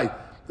Nehardea guy.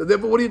 So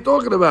therefore, what are you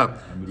talking about?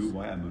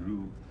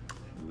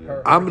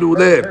 Amru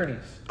leh.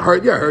 Her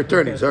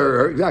attorneys.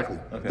 Her exactly.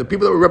 Okay. The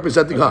people that were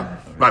representing her.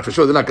 Right, for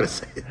sure, they're not going to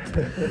say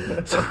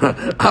it. So,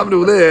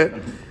 Amru leh.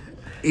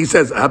 He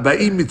says,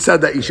 "Haba'im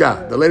mitzad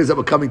isha." The ladies that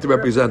were coming to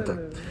represent her.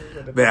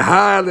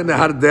 Behal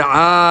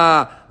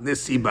nehardea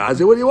nesiba. I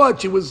said, "What do you want?"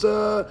 She was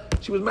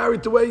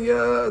married to a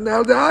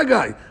nehardea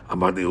guy.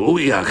 Amar Lehu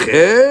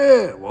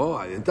yache. Whoa,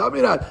 I didn't tell me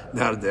that.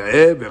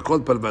 Nehardea vechol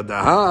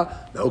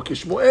parvadaha. No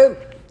kishmuel.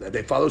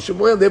 They follow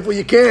Shmuel. Therefore,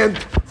 you can't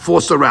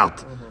force her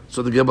out.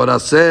 So the Gemara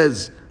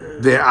says,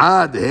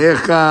 "Ve'ad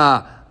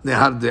hecha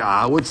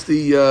nehardea." What's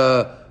the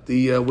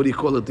what do you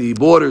call it? The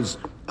borders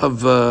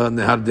of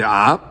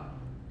nehardea.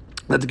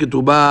 That the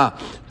ketubah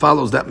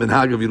follows that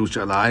minhag of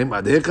Yerushalayim.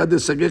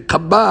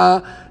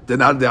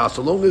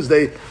 So long as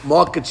they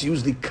markets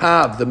use the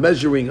kav, the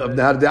measuring of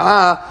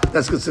nehardea,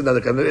 that's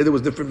considered another. There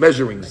was different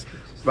measurings,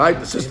 right?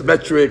 The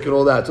systematic and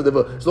all that. So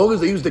as long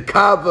as they use the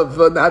kav of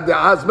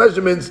nehardea's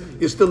measurements,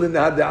 you're still in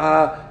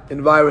nehardea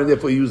environment.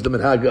 Therefore, you use the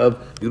minhag of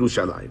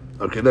Yerushalayim.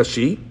 Okay, that's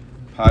she.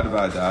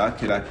 Parvada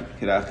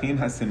kirachim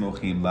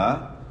hasemuchim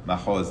la.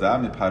 מחוזה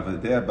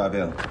מפרוודי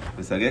בבל.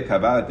 וסגי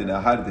קבע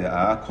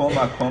דנהרדעה, כל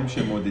מקום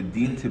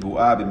שמודדים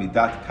תבואה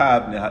במידת קו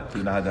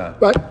לנהדה.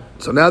 Right.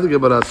 So now the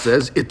Gemara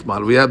says,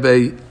 Itmar. We have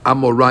a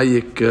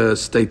Amoraic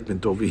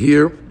statement over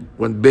here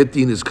when Beit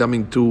Din is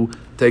coming to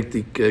take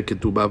the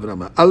ketubah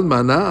v'rama.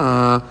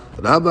 Almana,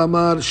 Rav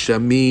Amar,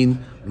 Shamin,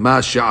 ma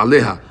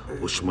she'aleha.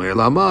 Ushmael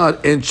Amar,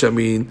 en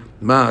Shamin,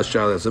 ma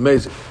she'aleha. It's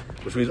amazing.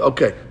 Which means,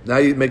 okay, now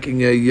you're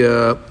making a,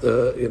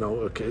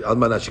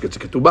 Almana, she gets a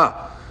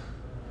ketubah.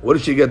 What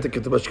does she get the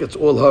ketubah? She gets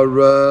all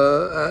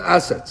her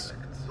assets.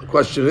 The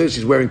question is,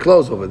 she's wearing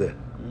clothes over there.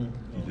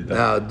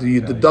 Now, do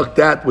you deduct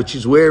that which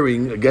she's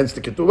wearing against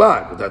the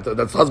ketubah?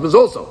 That's husband's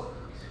also.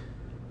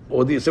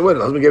 Or do you say, well,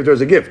 the husband gave it to her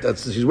as a gift.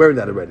 She's wearing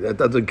that already. That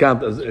doesn't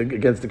count as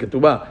against the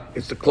ketubah.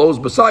 It's the clothes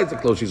besides the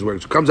clothes she's wearing.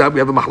 So it comes out, we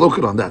have a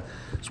mahloket on that.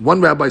 So one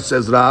rabbi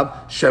says,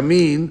 Rab,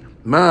 Shamin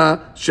ma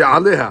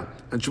she'aleha.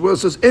 And Shmuel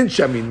says, in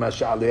Shamin ma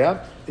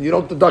she'aleha. And you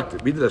don't deduct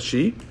it. Read it as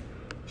she.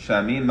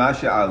 Shamin ma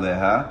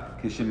she'aleha.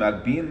 Right? Yeah,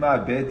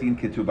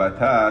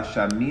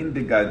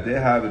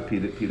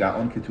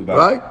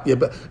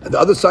 but and the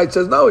other side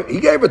says, no, he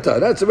gave it to her.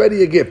 That's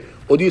already a gift.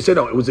 Or do you say,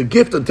 no, it was a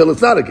gift until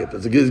it's not a gift.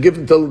 It's a gift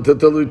until it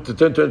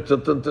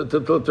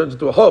turns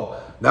into a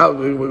hob. Now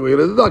we're going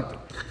to deduct it.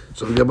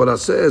 So the Gemara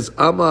says,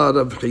 Amar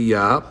Rav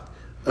Chiya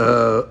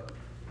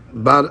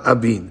bar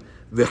Abin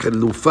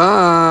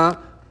v'chelufa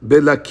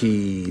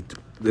belakit.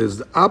 There's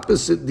the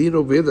opposite din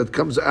over here that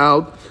comes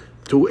out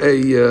to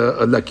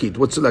a lakit.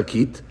 What's a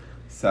lakit?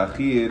 That's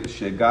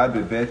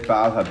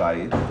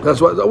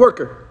what a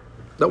worker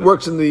that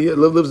works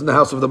lives in the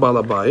house of the Baal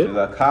Habayit.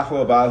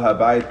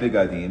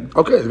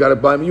 Okay, he's got to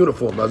buy him a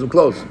uniform, buys him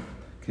clothes.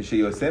 So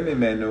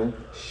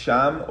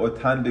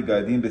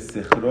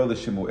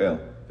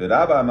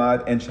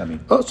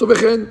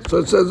v'chen, so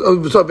it says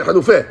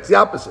it's the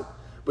opposite.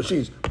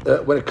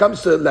 But when it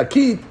comes to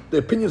lakit, the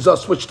opinions are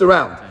switched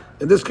around.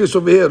 In this case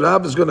over here,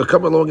 Rab is going to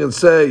come along and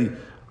say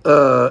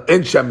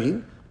en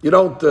shamin. You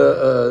don't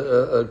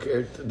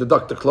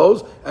deduct the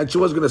clothes, and she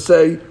was going to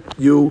say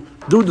you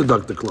do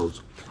deduct the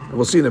clothes. And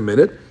we'll see in a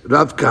minute.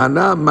 Rav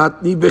Kahana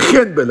matni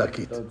v'chen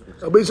belakit.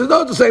 But he says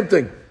no, it's the same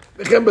thing.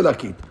 V'chen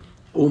belakit.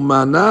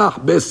 Umanach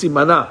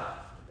besimana.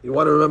 You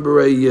want to remember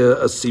a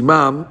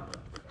simam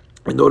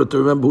in order to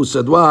remember who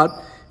said what?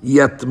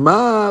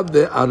 Yatma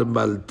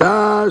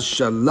ve'armalta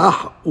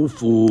shalah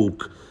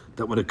ufuk.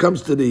 That when it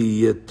comes to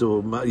the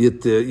yatma,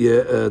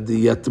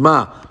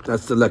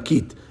 that's the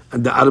lakit.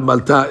 And the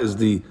armalta is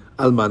the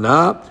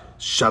almana,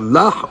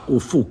 shalah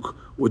ufuk,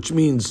 which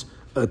means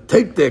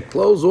take their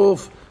clothes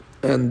off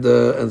and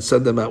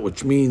send them out,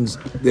 which means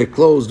their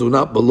clothes do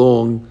not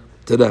belong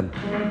to them.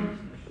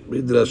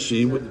 It's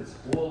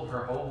all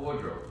her whole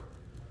wardrobe.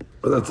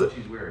 Well, that's it.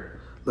 She's wearing.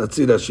 Let's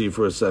see Rashi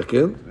for a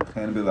second.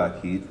 Rav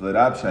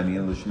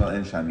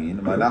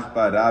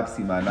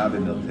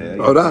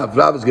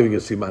is giving a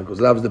siman because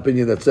Rav is the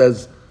opinion that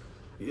says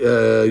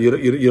you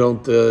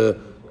don't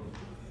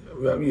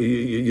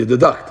you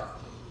deduct.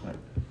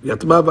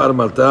 Yatma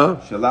v'armalta.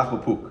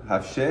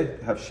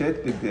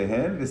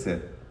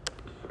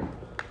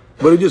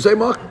 What did you say,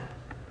 Mark?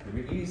 The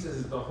McGee says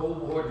it's the whole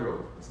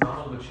wardrobe. It's not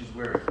all that she's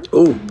wearing.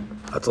 Oh,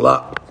 that's a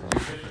lot.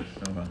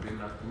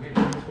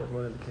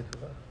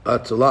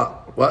 That's a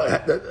lot. Well,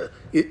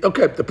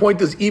 okay, the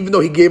point is, even though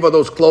he gave her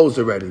those clothes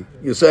already,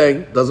 you're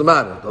saying, doesn't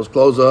matter. Those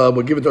clothes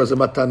were given to her as a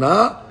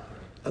matana,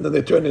 and then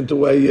they turn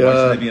into a... Why should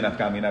there be an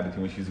afkamina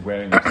between when she's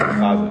wearing it in the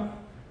closet?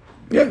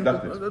 Yeah,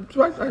 that's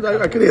right.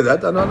 I can hear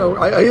that.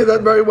 I hear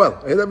that very well.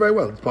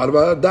 It's part of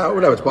a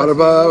whatever. It's part of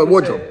a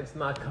wardrobe. It's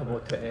not kabbalah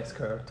to ask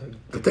her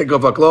to take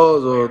off her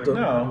clothes or to...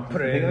 No,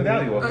 put it in the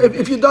value.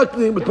 If you deduct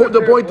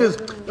the point is,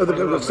 the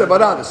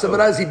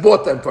Sevara is he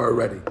bought them for her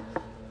already.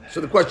 So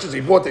the question is,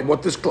 he bought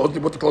this clothes, he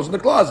bought the clothes in the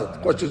closet. The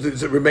question is,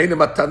 does it remain in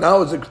matana,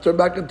 or is it turned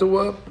back into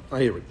a...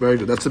 I hear it. Very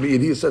good. That's the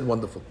he said,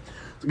 wonderful.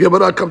 The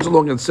Gemara comes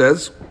along and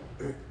says,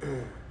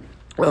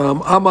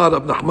 Amar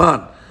Rab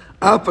Nachman,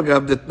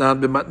 Afagav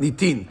Ditnan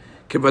b'matnitin,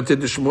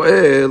 Kevatid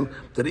Shmuel,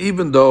 that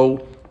even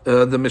though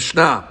the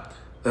Mishnah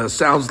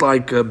sounds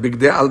like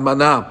Bigdei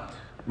Almana,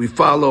 we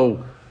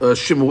follow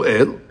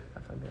Shmuel,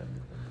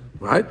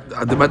 right?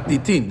 The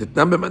matnitin,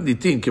 Ditnan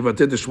b'matnitin,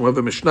 Kevatid Shmuel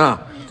v'Mishnah.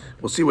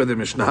 We'll see where the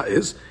Mishnah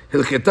is.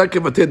 Where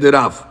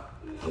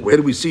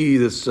do we see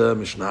this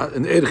Mishnah?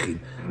 In Erchin.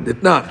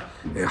 Ditnan.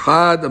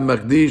 Ehad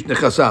Magdish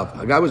Nechasav.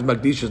 A guy was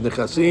Magdish his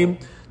Nechasim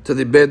to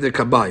the bed of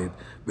Kabayit.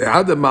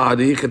 Ve'ad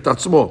Ma'arich et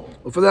Atzmo.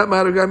 Well, for that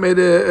matter, a guy made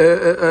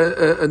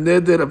a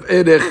neder of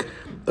Erech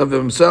of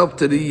himself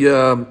to the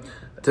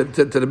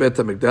Beit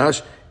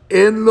HaMikdash.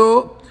 En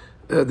lo,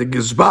 the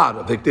Gizbar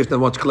of Hekdesh that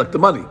wants to collect the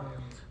money.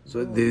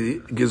 So the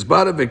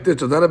Gizbar of Hekdesh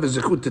does not have a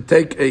zechut to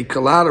take a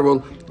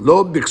collateral,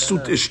 lo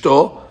biksut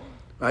ishto.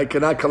 I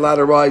cannot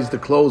collateralize the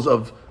clothes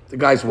of the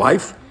guy's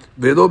wife.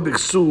 Ve'lo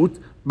biksut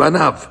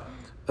banav.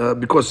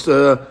 Because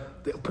the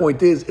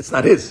point is, it's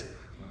not his.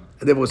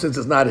 And therefore, since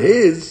it's not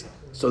his,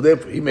 so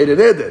therefore he made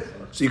it eder.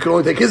 So you can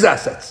only take his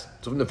assets.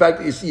 So from the fact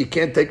that you see you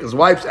can't take his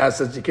wife's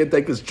assets, you can't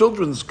take his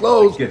children's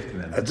clothes. Gift to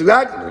them. That's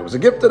exactly. It was a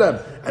gift to them.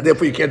 And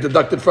therefore you can't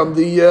deduct it from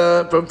the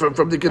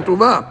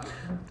ketuvah.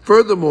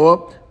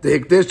 Furthermore, the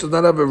Hekdesh does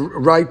not have a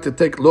right to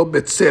take lo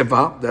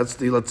betseva, that's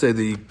the, let's say,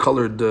 the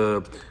colored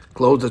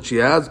clothes that she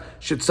has,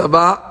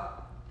 shitzava,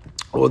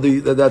 or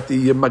the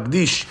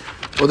Magdish,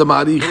 or the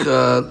Ma'arich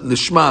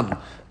Lishman,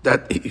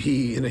 that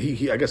he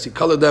I guess he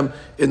colored them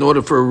in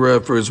order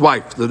for his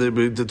wife.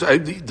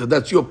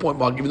 That's your point,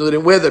 Mark, even though they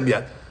didn't wear them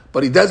yet.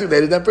 But he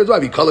designated them for his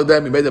wife. He colored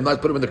them, he made them nice,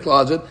 put them in the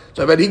closet,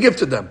 so I bet he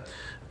gifted them.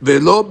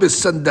 Velo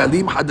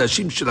b'sandalim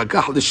hadashim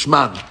shilakach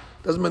lishman.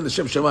 Doesn't mean the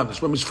Shem Shemam, the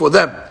Shem is for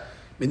them.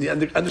 And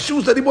the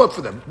shoes that he bought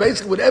for them.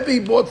 Basically, whatever he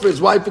bought for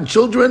his wife and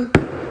children,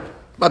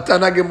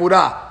 matana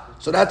gemura.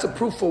 So that's a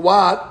proof for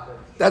what?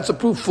 That's a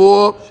proof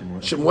for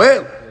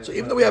Shemuel. So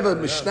even though we have a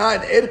Mishnah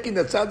and Erkin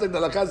that sounds like the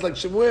halakas like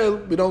Shemuel,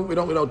 we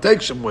don't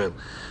take Shemuel.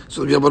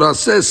 So the Gemara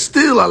says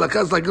still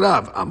halakas like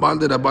Rav. Amar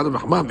de Rabban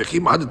Rahman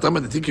v'chim ad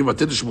tamad tikim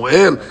vated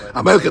Shemuel.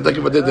 Amar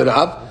kedakim vated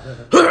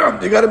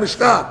Rav. You got a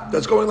Mishnah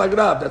that's going like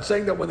Rav. That's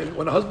saying that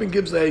when a husband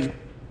gives a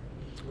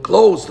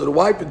clothes to the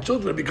wife and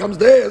children, it becomes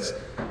theirs.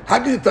 How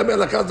can you tell me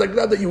halakas like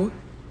Rav that you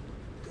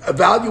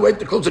evaluate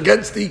the clothes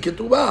against the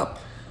ketubah?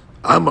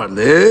 Amar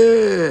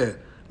le.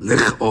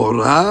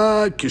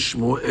 Lechora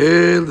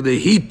kishmuel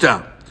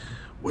rehita.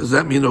 What does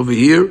that mean over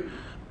here?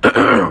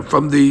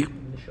 From the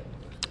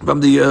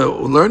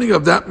learning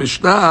of that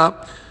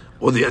Mishnah,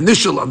 or the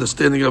initial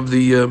understanding of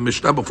the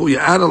Mishnah, before you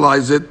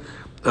analyze it,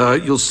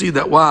 you'll see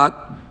that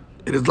what?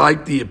 It is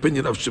like the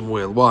opinion of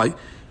Shemuel. Why?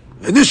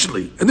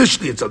 Initially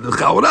it's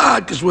lechora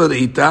kishmuel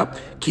rehita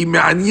ki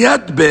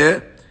me'anyat be.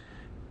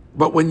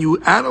 But when you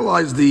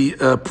analyze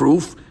the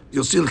proof,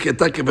 you'll see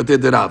l'cheta kevatei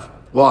derav.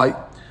 Why?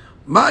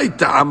 מה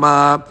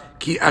טעמה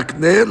כי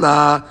אקנה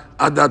לה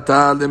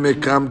עדתה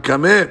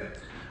למקמקמה,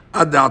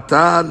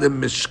 עדתה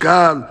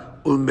למשקל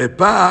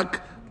ולמפק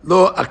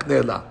לא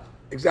אקנה לה.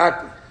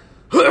 Exactly.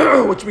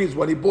 Which means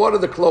when he bought her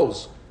the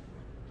clothes,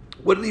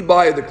 what did he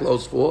buy her the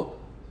clothes for?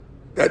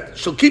 That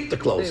she'll keep the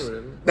clothes.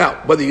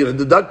 Now, whether you're going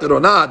to deduct it or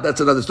not,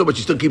 that's another story, but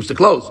she still keeps the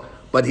clothes.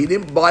 But he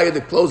didn't buy her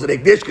the clothes that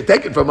Hekdesh could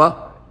take it from her.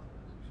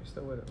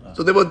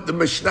 So the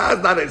Mishnah is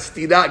not a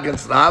stira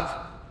against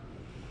Rav.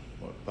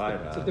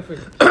 It's a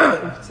different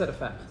set of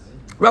facts.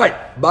 Right.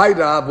 By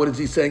Rav, what is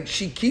he saying?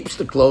 She keeps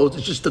the clothes,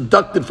 it's just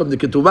deducted from the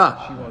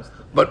ketuvah.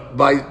 But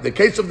by the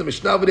case of the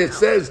Mishnah, it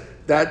says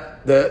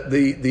that the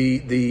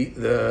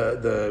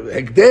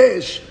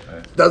Hekdesh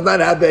does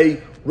not have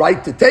a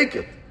right to take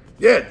it.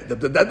 Yeah,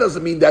 that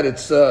doesn't mean that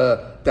it's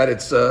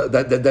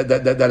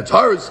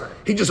hers.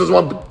 He just doesn't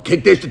want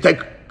Hekdesh to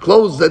take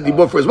clothes that he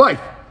bought for his wife.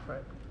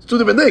 It's two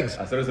different things.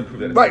 So it doesn't prove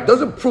that right,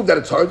 doesn't prove that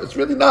it's hers. It's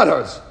really not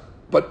hers.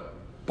 But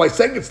by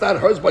saying it's not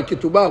hers by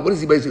ketubah, what is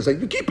he basically saying?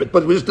 You keep it,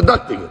 but we're just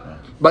deducting it.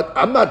 But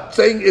I'm not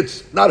saying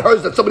it's not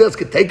hers that somebody else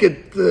could take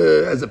it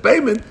as a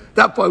payment.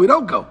 That far we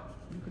don't go.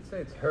 You could say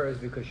it's hers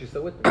because she's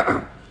still with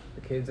them.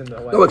 The kids and the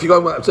wife. No, if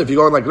you're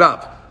going like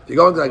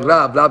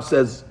Rav, Rav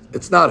says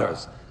it's not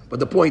hers. But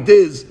the point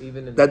is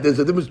that there's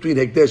a difference between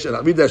Hekdesh and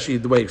I'll read that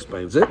sheet the way he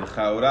explains it.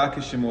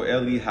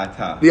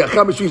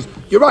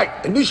 You're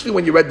right. Initially,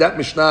 when you read that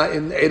Mishnah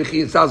in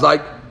Erechi, it sounds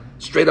like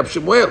straight up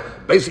Shemuel.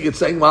 Basically, it's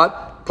saying what?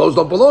 Clothes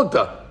don't belong to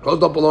her. Clothes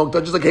don't belong to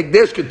her. Just like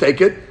Hekdesh can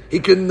take it, he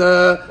can.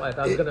 Well, I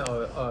thought he's going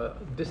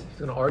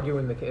to argue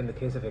in the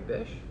case of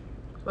Hekdesh.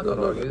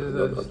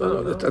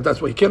 No, that's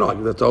what he can't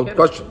argue. That's the whole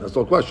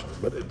question.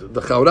 But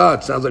the Chaura,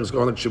 it sounds like it's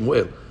going like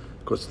Shemuel.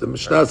 Because the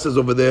Mishnah says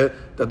over there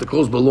that the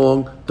clothes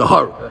belong to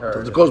her. So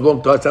if the clothes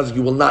belong to her, it sounds like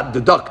you will not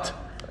deduct.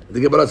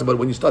 But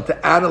when you start to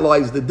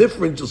analyze the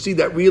difference, you'll see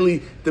that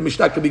really the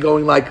Mishnah could be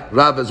going like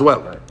Rav as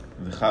well. Right.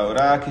 Right.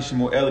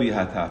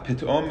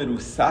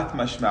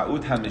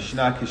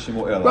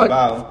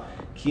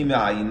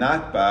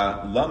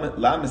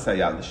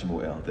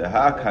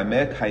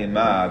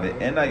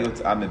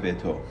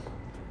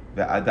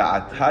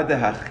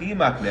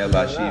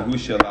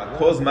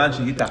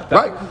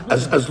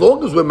 As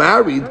long as we're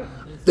married,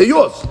 they're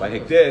yours. By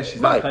Hekdesh,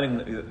 she's not planning.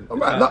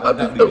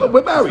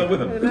 We're married.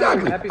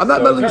 Exactly. I'm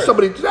not letting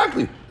somebody.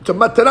 Exactly. It's a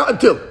matana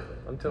until.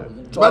 It's a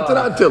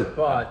matana until.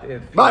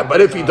 But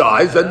if he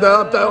dies, then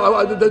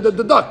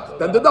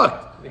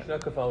deduct.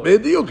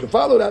 Maybe you can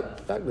follow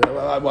that.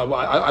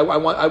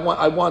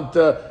 I want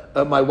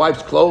my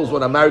wife's clothes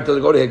when I'm married to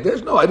go to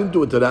Hekdesh. No, I didn't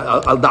do it to that.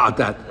 I'll doubt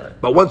that.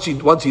 But once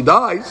he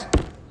dies.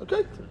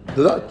 Okay,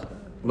 deduct.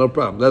 No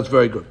problem. That's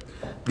very good.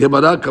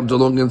 Gemara comes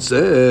along and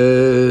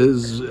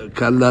says,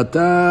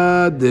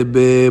 Kalata de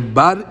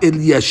Bar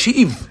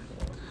Eliashiv.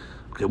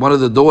 Okay, one of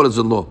the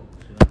daughters-in-law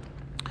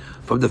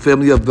from the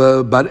family of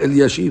Bar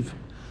Eliashiv.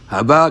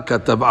 Hava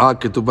katav'a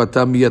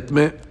ketubata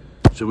miyatme.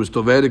 She was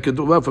tovei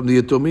ketubah from the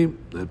Yetomim.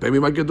 Pay me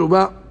my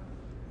ketubah.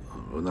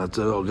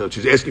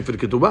 She's asking for the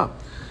ketubah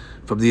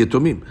from the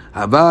Yetomim.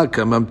 Hava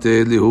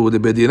kamamte lihu de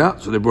Bedina.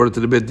 So they brought it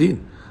to the Bedin.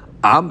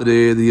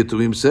 Amre, the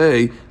Yetumim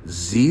say,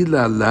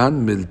 Zila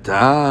lan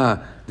milta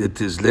de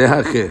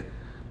tizlehache.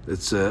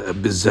 It's a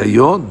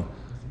bizayon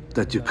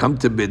that you come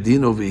to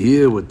Bedin over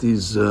here with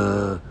these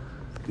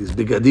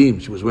bigadim.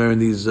 She was wearing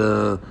these,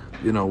 I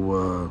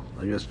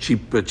guess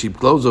cheap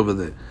clothes over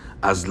there.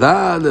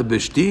 Azla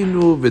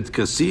lebeshtinu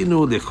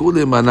vitkasinu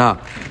lechule mana.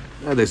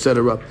 They set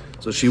her up.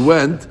 So she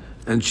went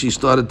and she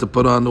started to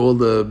put on all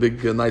the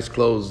big, nice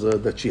clothes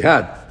that she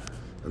had.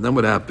 And then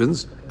what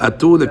happens?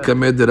 Atu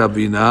lekameh de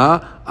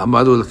Ravina,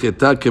 amadu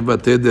l'cheta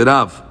kevate de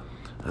Rav.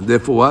 And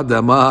therefore what?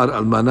 Damar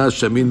almana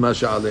shamin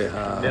masha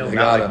aleha.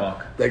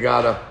 They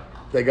got her.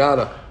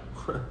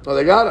 No,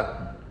 they got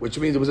her. Which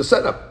means it was a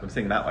setup. I'm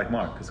saying not like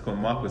Mark, because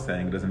Mark was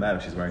saying it doesn't matter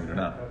if she's wearing it or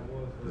not.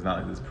 It's not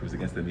like this proves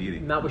against the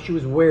meeting. Not what she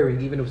was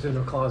wearing, even if it was in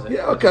her closet.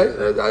 Yeah, okay.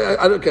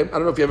 I don't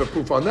know if you have a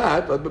proof on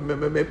that, but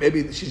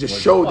maybe she just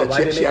showed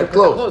that she had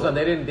clothes.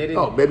 They didn't.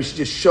 Oh, maybe she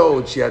just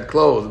showed she had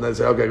clothes, and then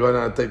said, "Okay, go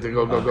down, take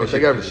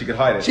everything." She could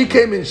hide it. She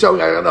came in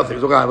showing I got nothing.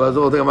 It's okay, I was the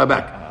whole thing on my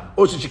back.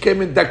 Also, she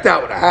came in decked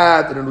out with a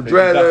hat and a new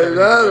dress.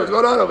 What's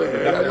going on over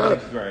here?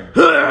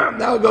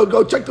 Now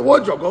go check the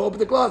wardrobe. Go open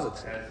the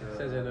closets.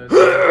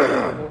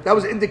 That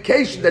was an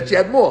indication that she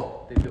had more.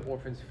 The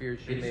orphans feared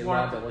she may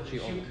rob what she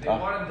owned.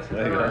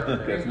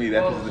 That's me.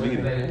 That was the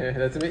meeting.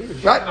 That's me.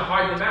 Right?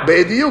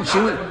 Be'ediyuk.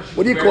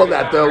 What do you call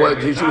that?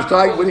 She was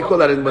trying. What do you call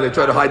that when they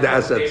try to hide the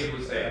assets?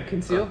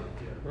 Conceal.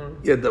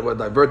 Yeah,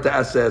 divert the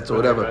assets or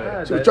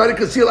whatever. She was trying to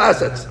conceal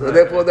assets. And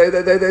therefore,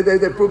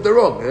 they proved her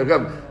wrong.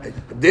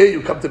 There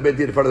you come to Beit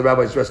Din in front of the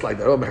rabbis dressed like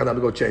that. Oh, Mechanam,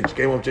 go change. She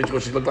came home, changed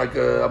because she looked like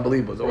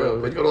unbelievable. So,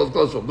 where'd you got all those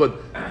clothes from? Good.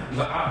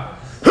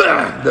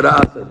 The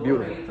assets,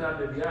 beautiful.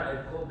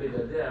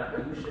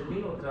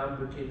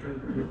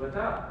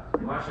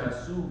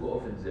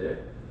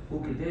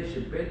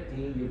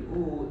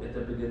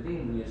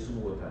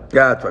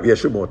 Yeah, that's right. Yeah,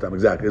 Yeshumu Otam,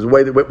 exactly. There's a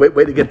way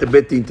to get the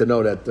Beit Din to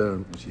know that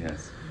she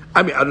has.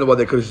 I mean, I don't know what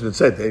they could have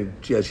said.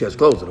 She has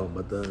clothes at home,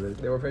 but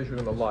they were afraid she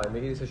was going to lie.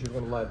 Meiri said she was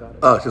going to lie about it.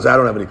 Oh, she says I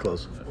don't have any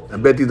clothes,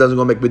 and Betty doesn't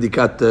go make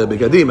bidikat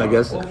bigadim, I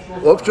guess.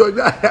 Offshore,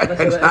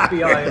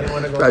 exactly.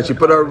 Right, she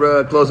put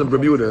her clothes in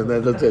Bermuda, and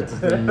then that's it.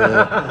 And,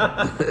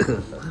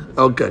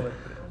 okay,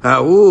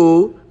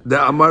 who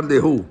the Amar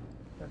lehu?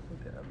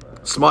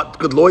 Smart,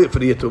 good lawyer for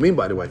the Yetumim,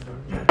 by the way.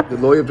 Good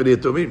lawyer for the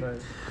Yetumim.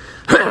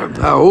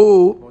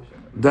 Who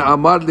the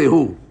Amar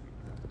lehu?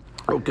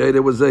 Okay,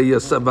 there was a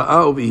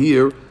Sabba'a over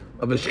here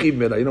of a Shchiv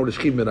Mina. You know what a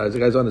Shchiv Mina is? The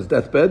guy's on his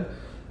deathbed,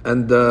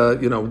 and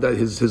that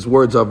his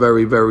words are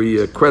very,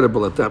 very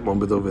credible at that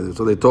moment over there.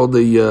 So they told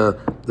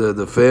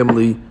the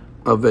family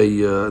of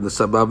the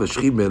Sabba'a of a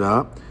Shchiv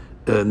Mina,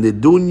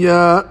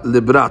 Nedunya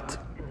Librat,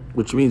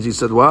 which means he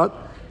said what?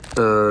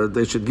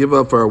 They should give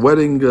her for her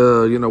wedding,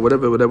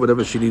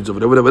 whatever she needs over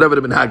there, whatever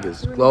the minhag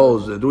is,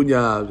 clothes,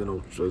 Nedunya,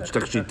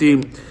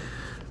 Shtakshitim.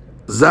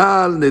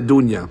 Zal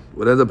Nedunya.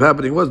 What ended up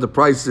happening was the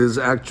prices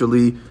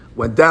actually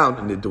went down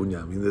in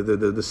Nedunya. I mean,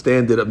 the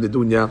standard of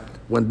Nedunya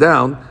went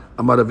down.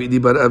 Amar Avidi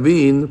bar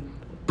Avin,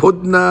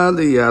 Pudna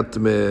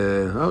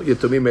liyatme. Oh,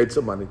 Yatomim made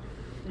some money.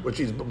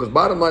 Because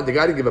bottom line, the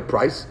guy didn't give a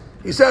price.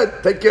 He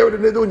said, take care of the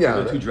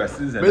Nidunya. 2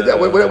 dresses and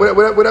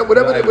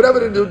whatever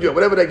they do,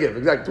 whatever they give.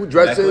 Exactly. 2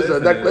 dresses, a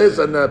necklace,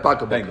 and a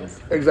pocketbook.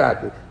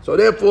 Exactly. So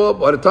therefore,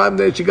 by the time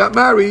she got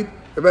married,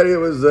 already it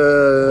was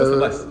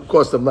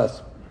cost them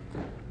less.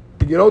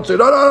 You don't say,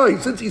 no.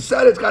 Since he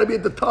said it's got to be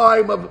at the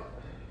time of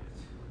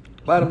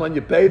bottom line,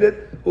 you paid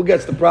it. Who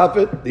gets the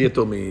profit? The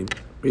Yatomim.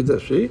 Read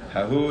that sheet.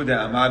 Hahu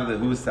de'amar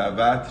lehu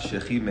savat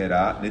shechi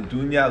mera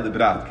nedunya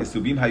librat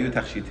kesubim hayu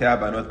tachshitei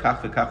abanot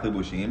kach v'kach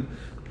lebushim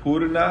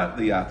purna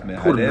liyatme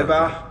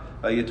halevach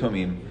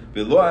v'yatomim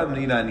v'lo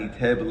amrina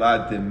niteh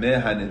b'lad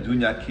demeh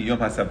hanedunya ki yom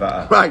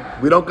hasavah. Right.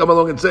 We don't come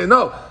along and say,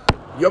 no,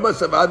 Yom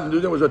HaSavah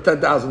Nedunya was worth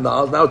 $10,000.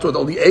 Now it's worth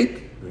only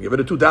 $8,000. We give it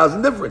a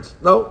 $2,000 difference.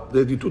 No,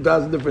 the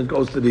 $2,000 difference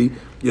goes to the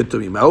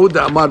Yatomim. Hahu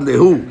de'amar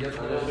lehu.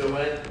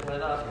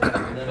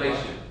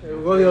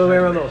 Go the other way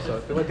around also.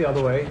 If it went the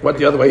other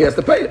way. He has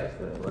to pay it.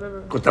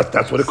 Whatever. Because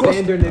that's what it costs.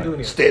 Standard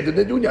Nedunya. Standard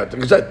Nedunya.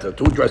 Like I said,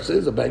 2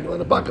 dresses, a bangle,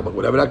 and a pocketbook,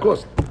 whatever that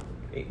costs.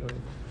 8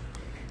 million.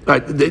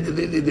 Right.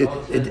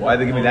 Why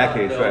they give me that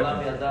case? Right.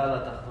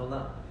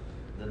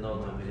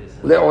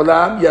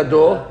 Le'olam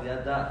yado.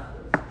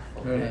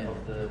 Of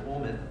the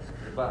woman.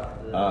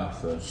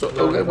 So.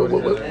 No, but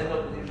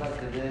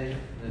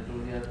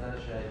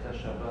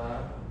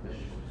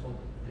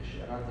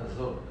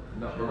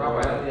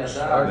Rabbi,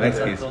 The next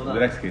case.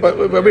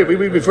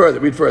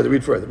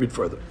 Read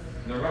further.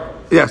 No, Rabbi.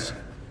 Yes.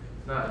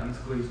 No,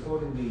 he's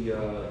quoting the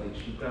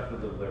Shita for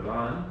the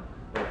Veran,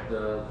 but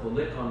the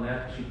Cholik on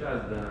that Shita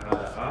is the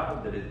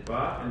Hara'a, the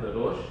Ritba, and the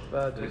Rosh.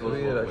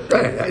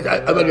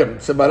 Again,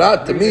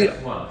 Sevarat to me,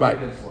 against one. right?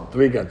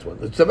 3 against 1.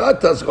 The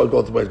Sevarat does go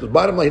both ways. But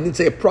bottom line, he didn't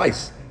say a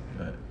price.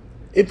 Right.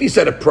 If he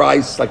said a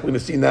price, like we're going to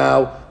see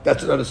now,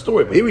 that's another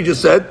story. But here he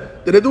just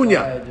said the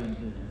Nedunya.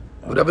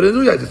 Whatever the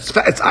Nedunya is,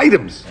 it's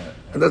items.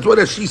 And that's what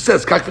she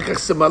says, kach v'kach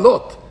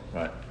semalot.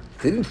 Right.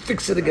 He didn't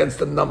fix it against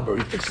the number.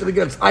 He fixed it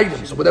against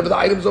items, so whatever the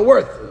items are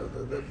worth.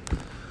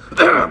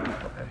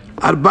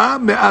 Arba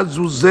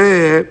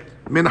me'azuzeh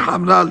min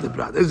hamra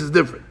libra. This is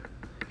different.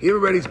 Here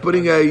already he's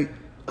putting a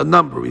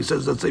number. He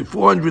says, let's say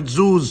 400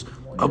 zuz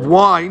of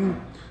wine.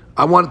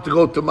 I want it to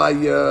go to my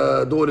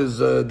daughter's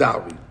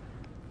dowry.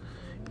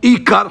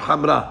 Ikar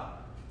hamra.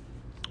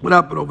 What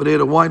happened over there?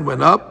 The wine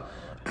went up,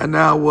 and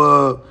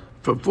now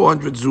from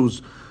 400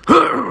 zuz.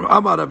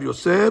 Amar Rav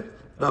Yosef,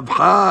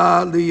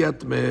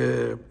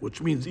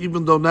 which means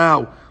even though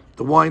now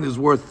the wine is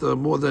worth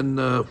more than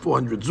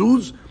 400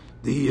 zuz,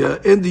 the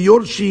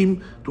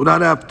Yorshim do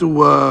not have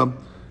to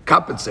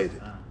compensate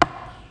it.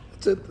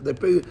 That's it. They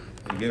pay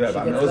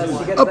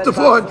up to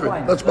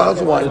 400. That's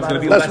bottles of wine. It's going to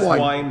be less less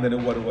wine than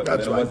it was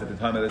at the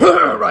time of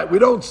the right. We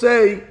don't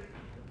say,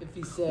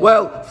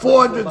 well,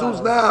 400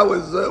 zuz now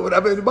is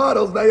whatever in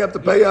bottles. Now you have to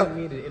pay.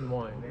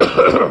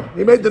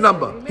 He made the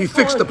number. He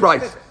fixed the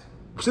price.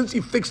 Since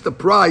he fixed the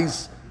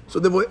price, so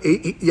therefore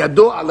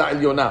yado ala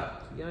elyona,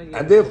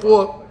 and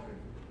therefore,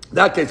 in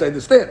that case I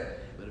understand,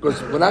 because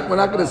we're not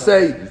going to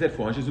say you said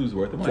 400 zuz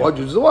worth of wine.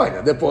 400 zuz of wine.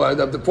 And therefore,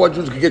 the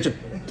 400 zuz could get you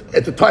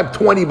at the time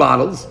 20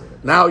 bottles.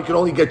 Now he can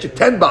only get you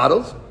 10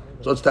 bottles,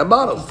 so it's 10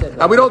 bottles.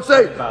 And we don't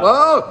say,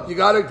 well, you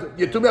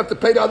have to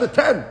pay the other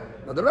 10.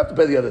 No, they don't have to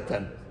pay the other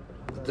 10.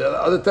 The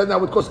other 10 now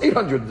would cost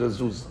 800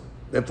 zuz.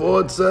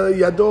 Therefore, it's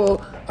yado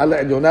ala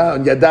elyona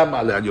and yadam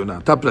ala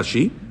elyona.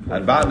 Taplashi.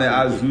 4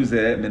 מאה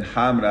זוזה מן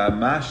חמרה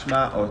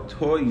משמע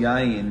אותו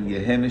יין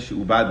יהא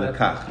משועבד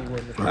לכך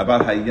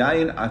אבל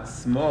היין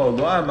עצמו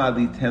לא אמר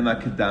ליתן לה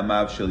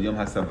קדמיו של יום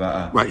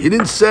השבעה. Right, he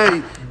didn't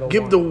say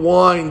give the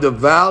wine the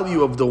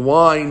value of the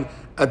wine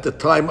at the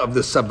time of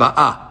the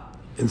saba'ah.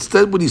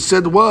 Instead what he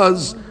said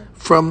was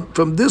from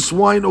this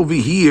wine over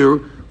here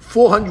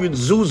 400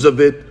 zuz of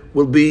it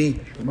will be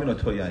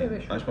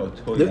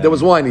there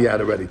was wine he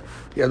had already.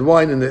 He had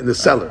wine in the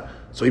cellar.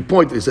 So he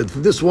pointed, he said, for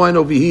this wine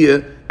over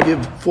here,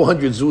 give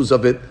 400 zuz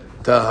of it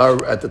to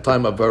her at the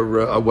time of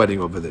her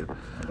wedding over there.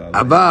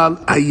 Aval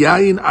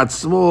hayayin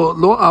atzmo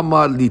lo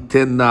amar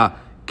litenna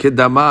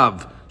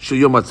kedamav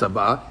sheyom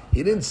hatzavah.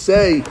 He didn't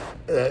say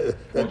 400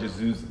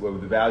 zuz were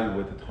the value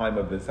at the time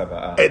of the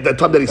sabah. At the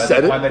time that he said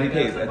it. The time that he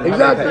pays.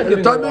 Exactly. At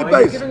the time that he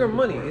pays. He's giving her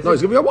money. No, he's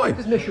giving her wine.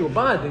 This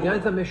Meshuabad. The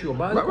guy's not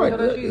Meshuabad.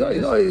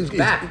 Right. He's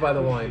backed by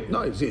the wine.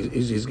 No, he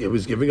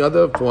was giving her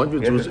the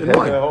 400 zuz in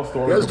wine. The whole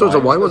story. Yeah, the story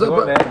of wine was Give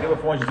her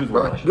 400 zuz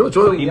worth. Give it to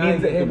her. He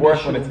means it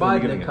worth when it's when you're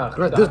giving it.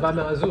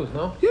 Right,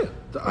 no? Yeah,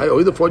 I owe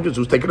you the 400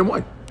 zuz. Take it in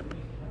wine.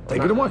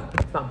 Take it in wine.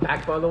 It's not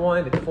backed by the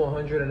wine. It's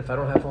 400, and if I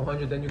don't have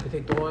 400, then you can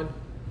take the wine.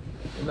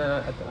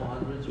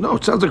 No,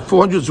 it sounds like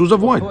 400 zuz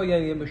of wine.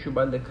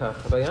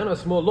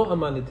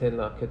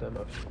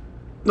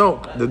 No,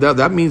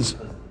 that means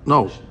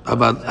no.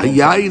 But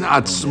hayayin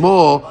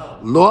atzmo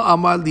lo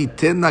amar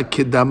litena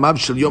kedamav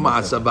shel yom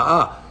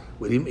ha'asabah.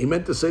 What he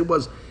meant to say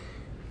was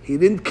he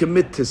didn't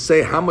commit to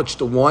say how much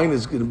the wine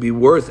is going to be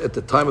worth at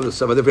the time of the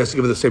sabah. Therefore, he has to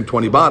give her the same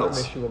 20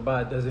 bottles. He doesn't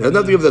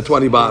have to give her the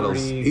 20 bottles.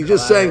 He's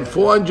just saying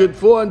 400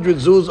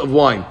 zuz of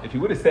wine. If he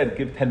would have said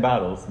give 10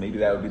 bottles, maybe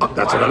that would be.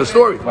 That's another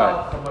story.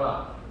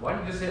 Right. Why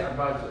did you say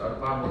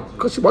Arba?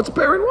 Because he wants to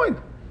pay her in wine.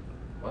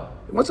 What?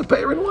 He wants to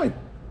pay her in wine.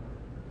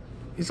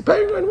 He's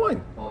paying her in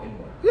wine. Oh, in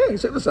wine. Yeah, he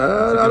said, listen,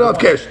 I don't have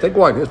cash. Take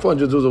wine. Here's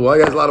 400 zuz of wine.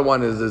 He has a lot of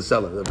wine in his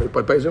cellar. He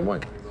pays her in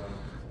wine.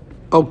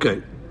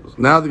 Okay.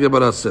 Now the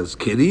Gemara says,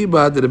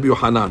 Kiriba de Rabbi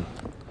Yohanan.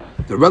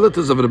 The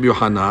relatives of Rabbi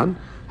Yohanan,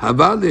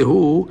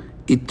 Havalehu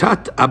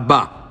itat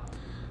Abba.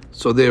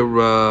 So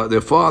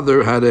their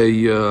father had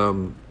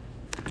a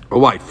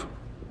wife.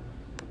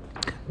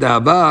 The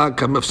Abba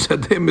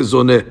kamafsadeh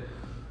mizoneh.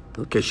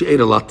 Okay, she ate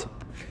a lot,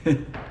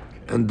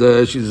 and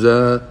she's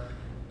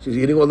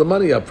eating all the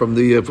money up from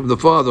the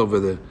father over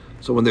there.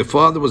 So when their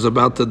father was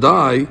about to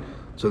die,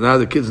 so now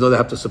the kids know they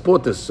have to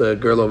support this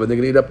girl over. They're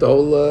going to eat up the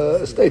whole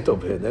estate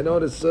over here. They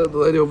know this the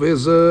lady over here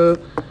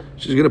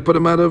she's going to put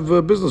him out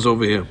of business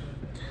over here,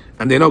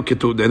 and they know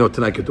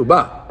Tanai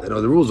Ketubah. They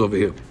know the rules over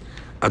here.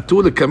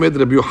 Atul kamed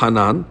Rabbi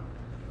Yohanan.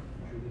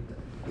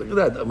 Look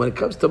at that. When it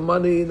comes to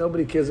money,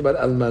 nobody cares about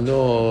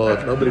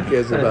almanot. Nobody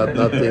cares about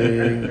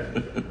nothing.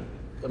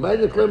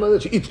 Imagine the mother,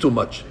 she eats too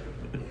much.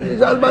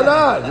 She's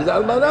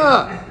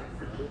almanah.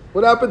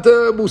 What happened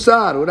to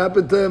Musar? What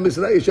happened to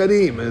Misra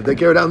Yisharim? Take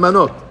care of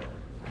almanot.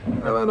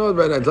 Almanot,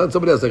 right now. Let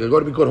somebody else. I go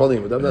to be called holy.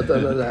 I'm not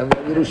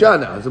Yerusha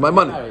now. It's my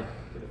money.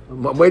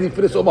 I'm waiting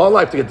for this all my whole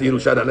life to get to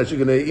Yerusha. Unless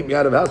you're going to eat me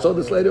out of the house, all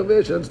this lady over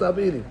here, she doesn't stop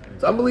eating.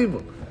 It's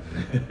unbelievable.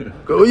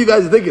 What are you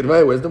guys thinking?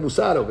 Right? Where's the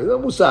Musar over there?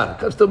 No Musar.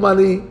 Comes to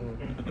money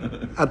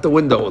at the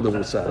window of the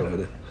Musar over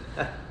there.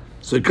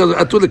 So because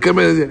and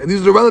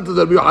these are the relatives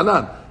of Rabbi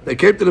Yohanan. They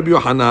came to Rabbi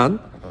Yohanan.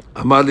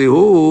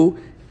 Amalihu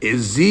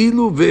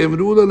izilu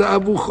ve'emru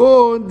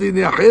la'avuchon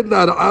dinyahed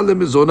la'ara'ah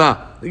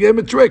le'mizonah. They gave him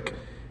a trick.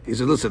 He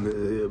said, listen,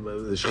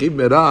 the Shechim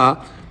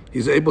Merah,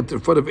 he's able to, in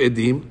front of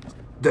Edim,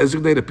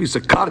 designate a piece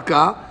of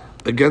karka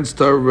against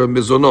her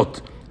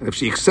mizonot. And if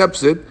she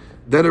accepts it,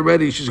 then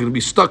already she's going to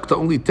be stuck to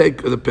only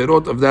take the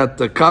perot of that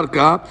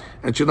karka,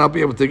 and she'll not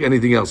be able to take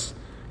anything else.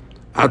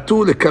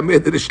 Atu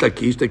lekamed Rish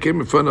Lakish. They came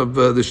in front of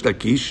Rish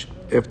Lakish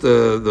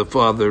after the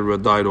father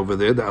died over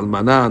there. The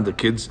almanah and the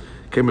kids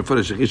came in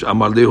front of Rish Lakish.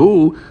 Amar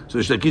lehu. So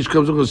Rish Lakish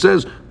comes and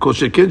says, "Kol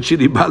sheken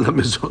shiriba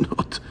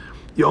lamizonot."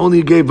 You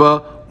only gave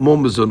her more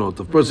mizonot. If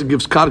a person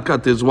gives karka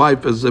to his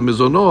wife as a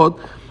mizonot,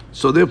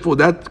 so therefore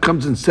that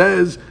comes and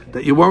says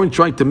that you weren't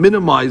trying to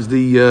minimize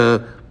the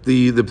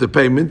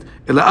payment.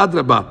 Ela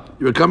adraba,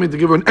 you were coming to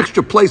give her an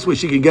extra place where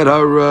she can get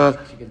her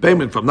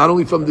payment from, not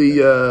only from the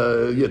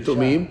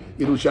Yatumim,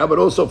 Yerusha, but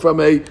also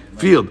from a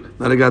field.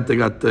 Now they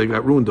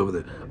got ruined over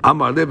there.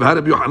 Amar lev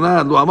Rabbi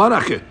Yohanan lo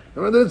amarache.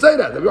 No one didn't say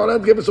that. Rabbi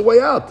Yohanan gave us a way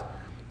out.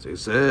 So he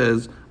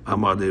says,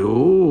 Amar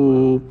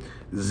lehu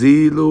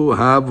zilu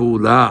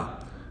havula.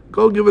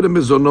 Go give it a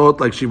mizonot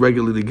like she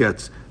regularly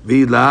gets.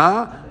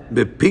 Vila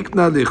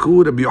bepikna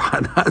lechu Rabbi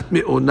Yohanan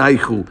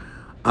me'onaichu.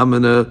 I'm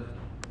gonna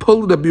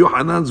pull Rabbi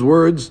Yohanan's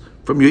words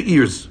from your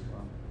ears.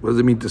 What does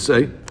it mean to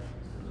say?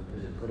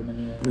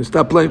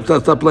 Stop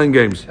playing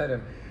games.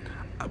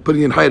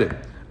 Putting in Hayrem.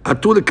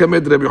 Atul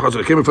kamed Rabbi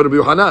Yohanan. Came in for Rabbi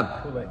Yohanan.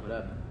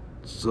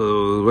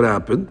 So what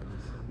happened?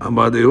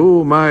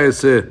 Amadehu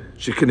ma'aseh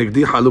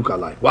shekenegdi haluk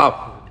alai.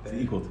 Wow. It's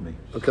equal to me.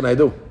 What can I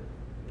do?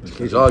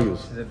 He argues.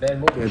 This is a bad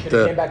move. You should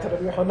have came back to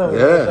Rabbi Yohanan.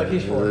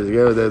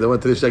 Yeah, they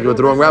went to the shek with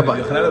the wrong rabbi.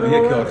 He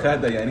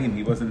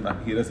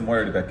doesn't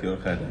worry about Kior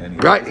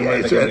Chad. Right,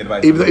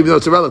 even though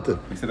it's a relative.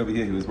 He said over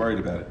here he was worried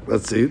about it.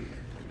 Let's see.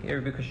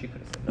 Here, because she could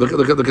have said no.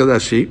 Look at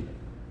that sheet.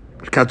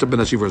 Catch up in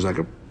that sheet for a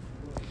second.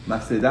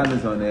 מפסדה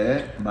מזונה,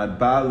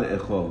 מטבע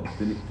לאכול,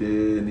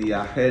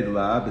 ונייחד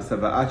לה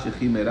בסבעת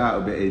שחימרה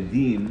או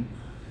בעדים,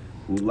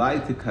 אולי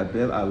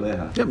תקבל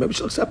עליה. Yeah, maybe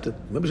she'll accept it.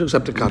 Maybe she'll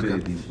accept the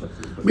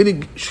karka.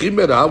 Meaning,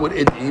 shchimera would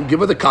give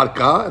her the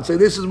karka and say,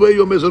 this is where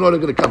your mizonot are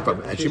going to come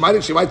from. And she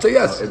might say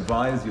yes.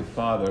 Advise your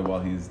father while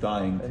he's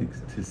dying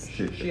to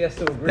she has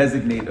to agree.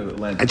 Designate a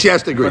land. And she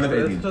has to agree.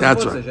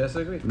 That's right. She has to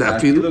agree.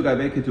 אפילו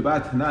גבי כתובה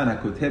תנן,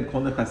 הכותב כל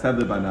נכסיו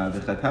לבניו,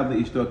 וכתב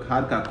לאשתו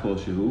קרקע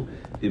כלשהו,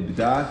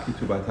 איבדה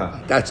כתובתה.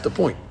 That's the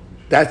point.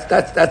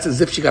 That's as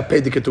if she got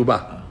paid the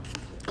ketubah.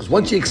 Because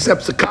once she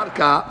accepts the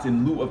karka, it's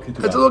in lieu of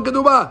ketubah. It's a little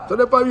ketubah. So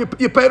therefore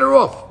you paid her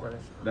off.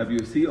 רבי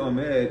יוסי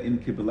אומר, אם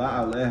קיבלה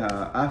עליה,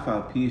 אף על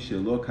פי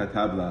שלא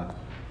כתב לה.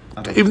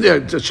 Even there,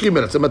 it's a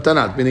shchimera, it's a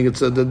matanat, meaning it's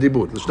the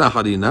dibur. L'shna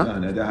harina.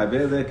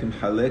 דהווה לה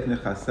כמחלק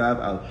נכסיו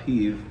על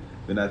פיו,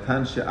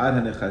 ונתן שאר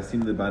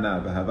הנכסים לבניו,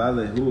 והווה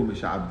להו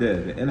משעבדה,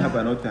 ואין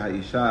הבנות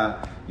והאישה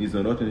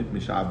ניזונות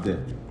משעבדה.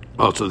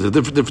 Oh, so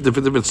there's a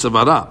different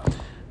savara.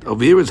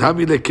 Over here is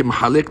havile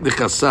kimhalek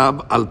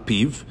nechasav al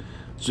piv.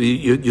 So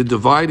you're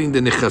dividing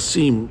the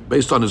nechasim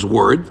based on his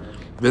word.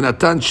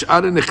 V'natan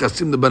sh'ar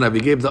nechasim lebanav.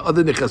 He gave the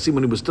other nechasim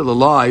when he was still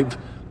alive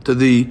to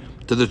the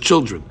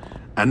children,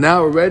 and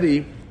now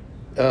already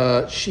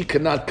she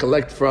cannot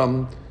collect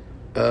from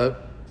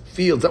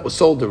fields that were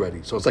sold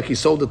already. So it's like he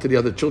sold it to the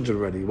other children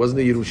already. It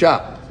wasn't a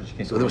Yerusha.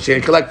 So she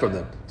can't collect from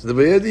them. So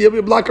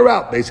you block her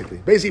out, basically.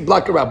 Basically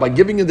block her out. By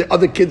giving the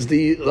other kids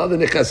the other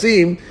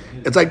nechasim,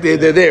 it's like they're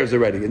theirs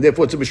already. And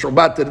therefore it's a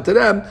mishrobat to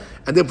them.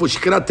 And therefore she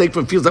cannot take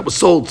from fields that were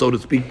sold, so to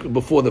speak,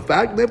 before the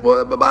fact.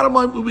 Therefore, the bottom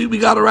line, we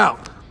got her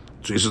out.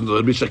 So he says,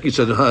 Rish Lakish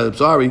said, I'm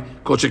sorry,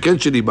 Kol Sheken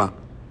Shiriba.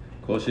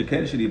 כל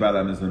שכן שריבה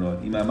למזונות,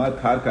 אם עמד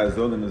קרקע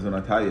זו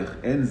למזונותייך,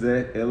 אין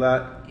זה אלא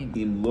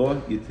אם לא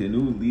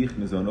ייתנו ליך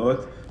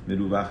מזונות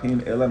מרווחים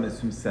אלא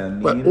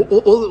מסומסמים. But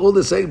all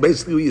they're saying,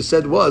 basically what you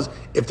said was,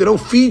 if they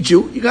don't feed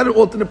you, you got an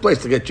alternate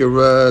place to get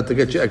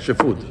your extra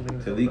food.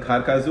 תלי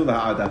קרקע זו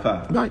להעדפה.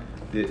 Right.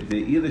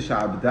 ואילו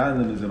שעבדה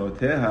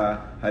למזונותיה,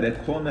 הרי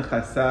כל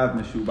נכסיו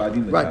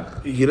משובדים לכך.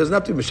 Right. He doesn't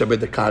have to be Meshabed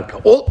the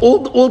Karka.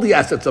 All the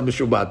assets are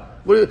Meshubad.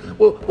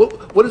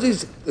 What is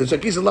this? The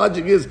Shakis's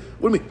logic is,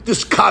 what do you mean?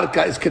 This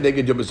Karka is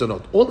connected to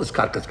Mizonot. All this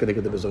Karka is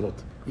connected to Mizonot.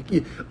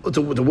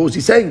 So what was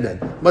he saying then?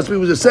 Must be he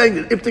was just saying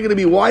that if they're going to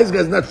be wise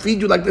guys and not feed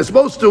you like they're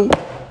supposed to,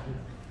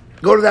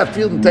 go to that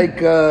field and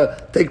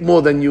take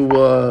more than you...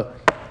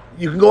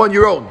 you can go on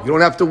your own. You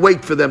don't have to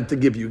wait for them to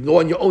give you. You can go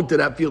on your own to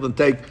that field and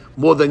take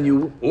more than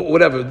you, or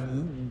whatever,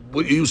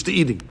 what you're used to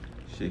eating.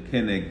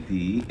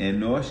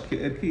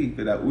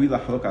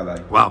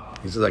 Wow.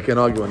 He says, I can't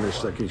argue on this,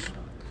 Shakish.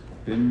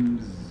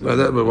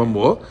 One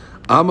more.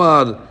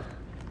 Amar,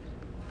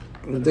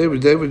 they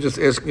were just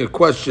asking a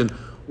question,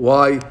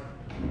 why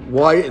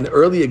in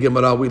earlier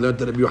Gemara we learned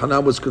that Rabbi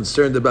Yohanan was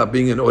concerned about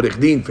being an Orech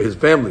Din for his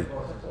family.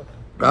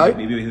 Right?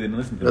 Maybe he didn't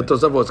listen to That's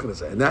what I was going to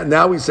say.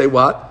 Now we say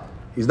what?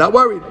 He's not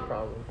worried.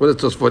 What is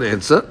this for the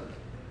answer?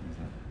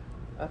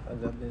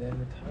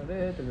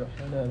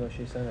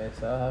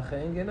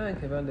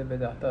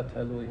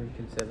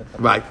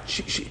 Right.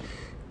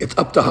 It's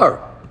up to her.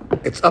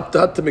 It's up to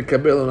her to make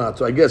kabel or not.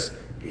 So I guess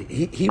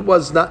he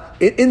was not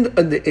in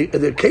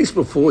the case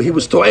before. He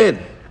was to'en.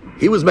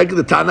 He was making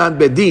the tanan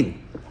bedin.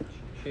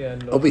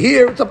 Over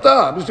here, it's up to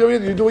her. I'm just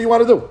telling you, you do what you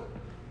want to do.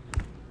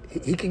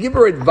 He can give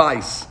her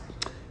advice.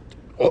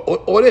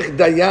 Orech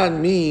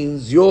dayan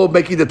means you're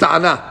making the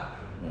ta'ana.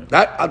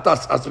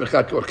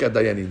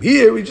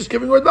 Here, we're just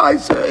giving her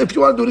advice. If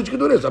you want to do this, you can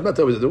do this. I'm not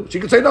telling you to do. She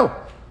can say no.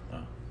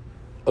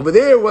 Over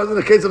there, it wasn't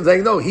a case of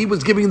saying no. He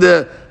was giving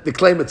the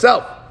claim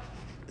itself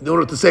in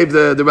order to save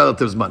the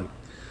relatives' money.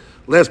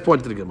 Last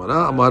point to the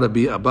Gemara. Amar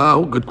bi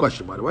Abahu. Good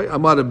question, by the way.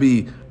 Amar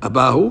bi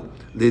Abahu.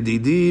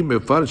 Ledidi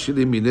mefar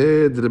shili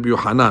mined Rabbi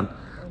Yohanan.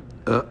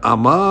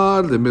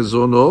 Amar le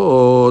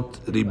mezonot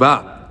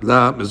riba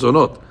la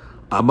mezonot.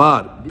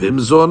 Amar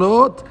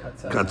bimzonot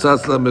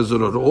katzatz la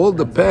mezonot. All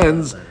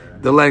depends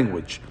the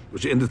language.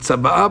 Which in the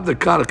tzaba'av the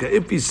karka,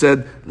 if he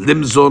said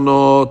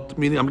limzonot,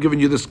 meaning I'm giving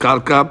you this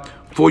karka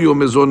for your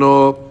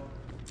mezonot,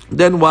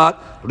 then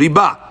what?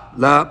 Riba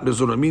la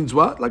mezonot means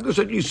what? Like the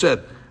Shaki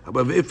said.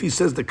 However, if he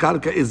says the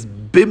karka is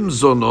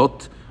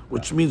bimzonot,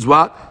 which means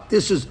what?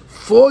 This is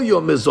for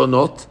your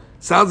mezonot.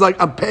 Sounds like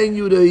I'm paying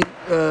you the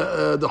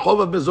chov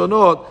of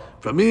mezonot.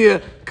 From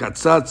here,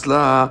 katzatz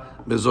la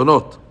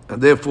mezonot.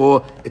 And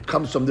therefore, it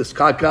comes from this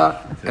karka,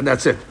 and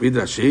that's it. Read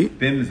Rashi.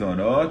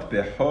 במזונות,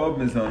 בחוב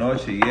מזונות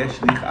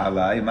שיש לך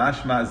עליי,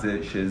 משמע זה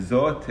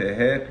שזאת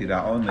תהא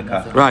פירעון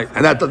לכך. Right,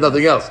 and that does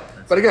nothing else.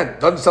 But again, it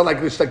doesn't sound like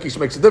Rish Lakish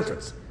makes a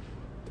difference.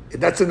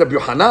 That's in the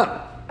Yohanan.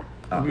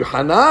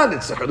 Yohanan,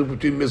 it's a chaduk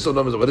between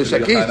mizonot and mizonot. Rish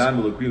Lakish. Yohanan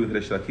will agree with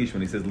Rish Lakish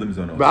when he says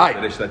limzonot. Right.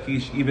 Rish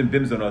Lakish, even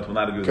bimzonot, will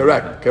not agree with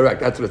Correct.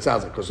 That's what it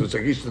sounds like. Because Rish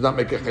Lakish did not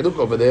make a chaduk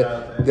over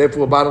there.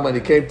 Therefore, bottom line,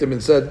 he came to him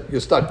and said,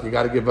 you're stuck. You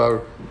got to give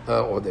her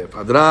order.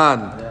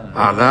 Hadran,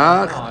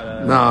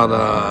 Alach,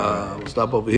 Nara. We'll stop over here.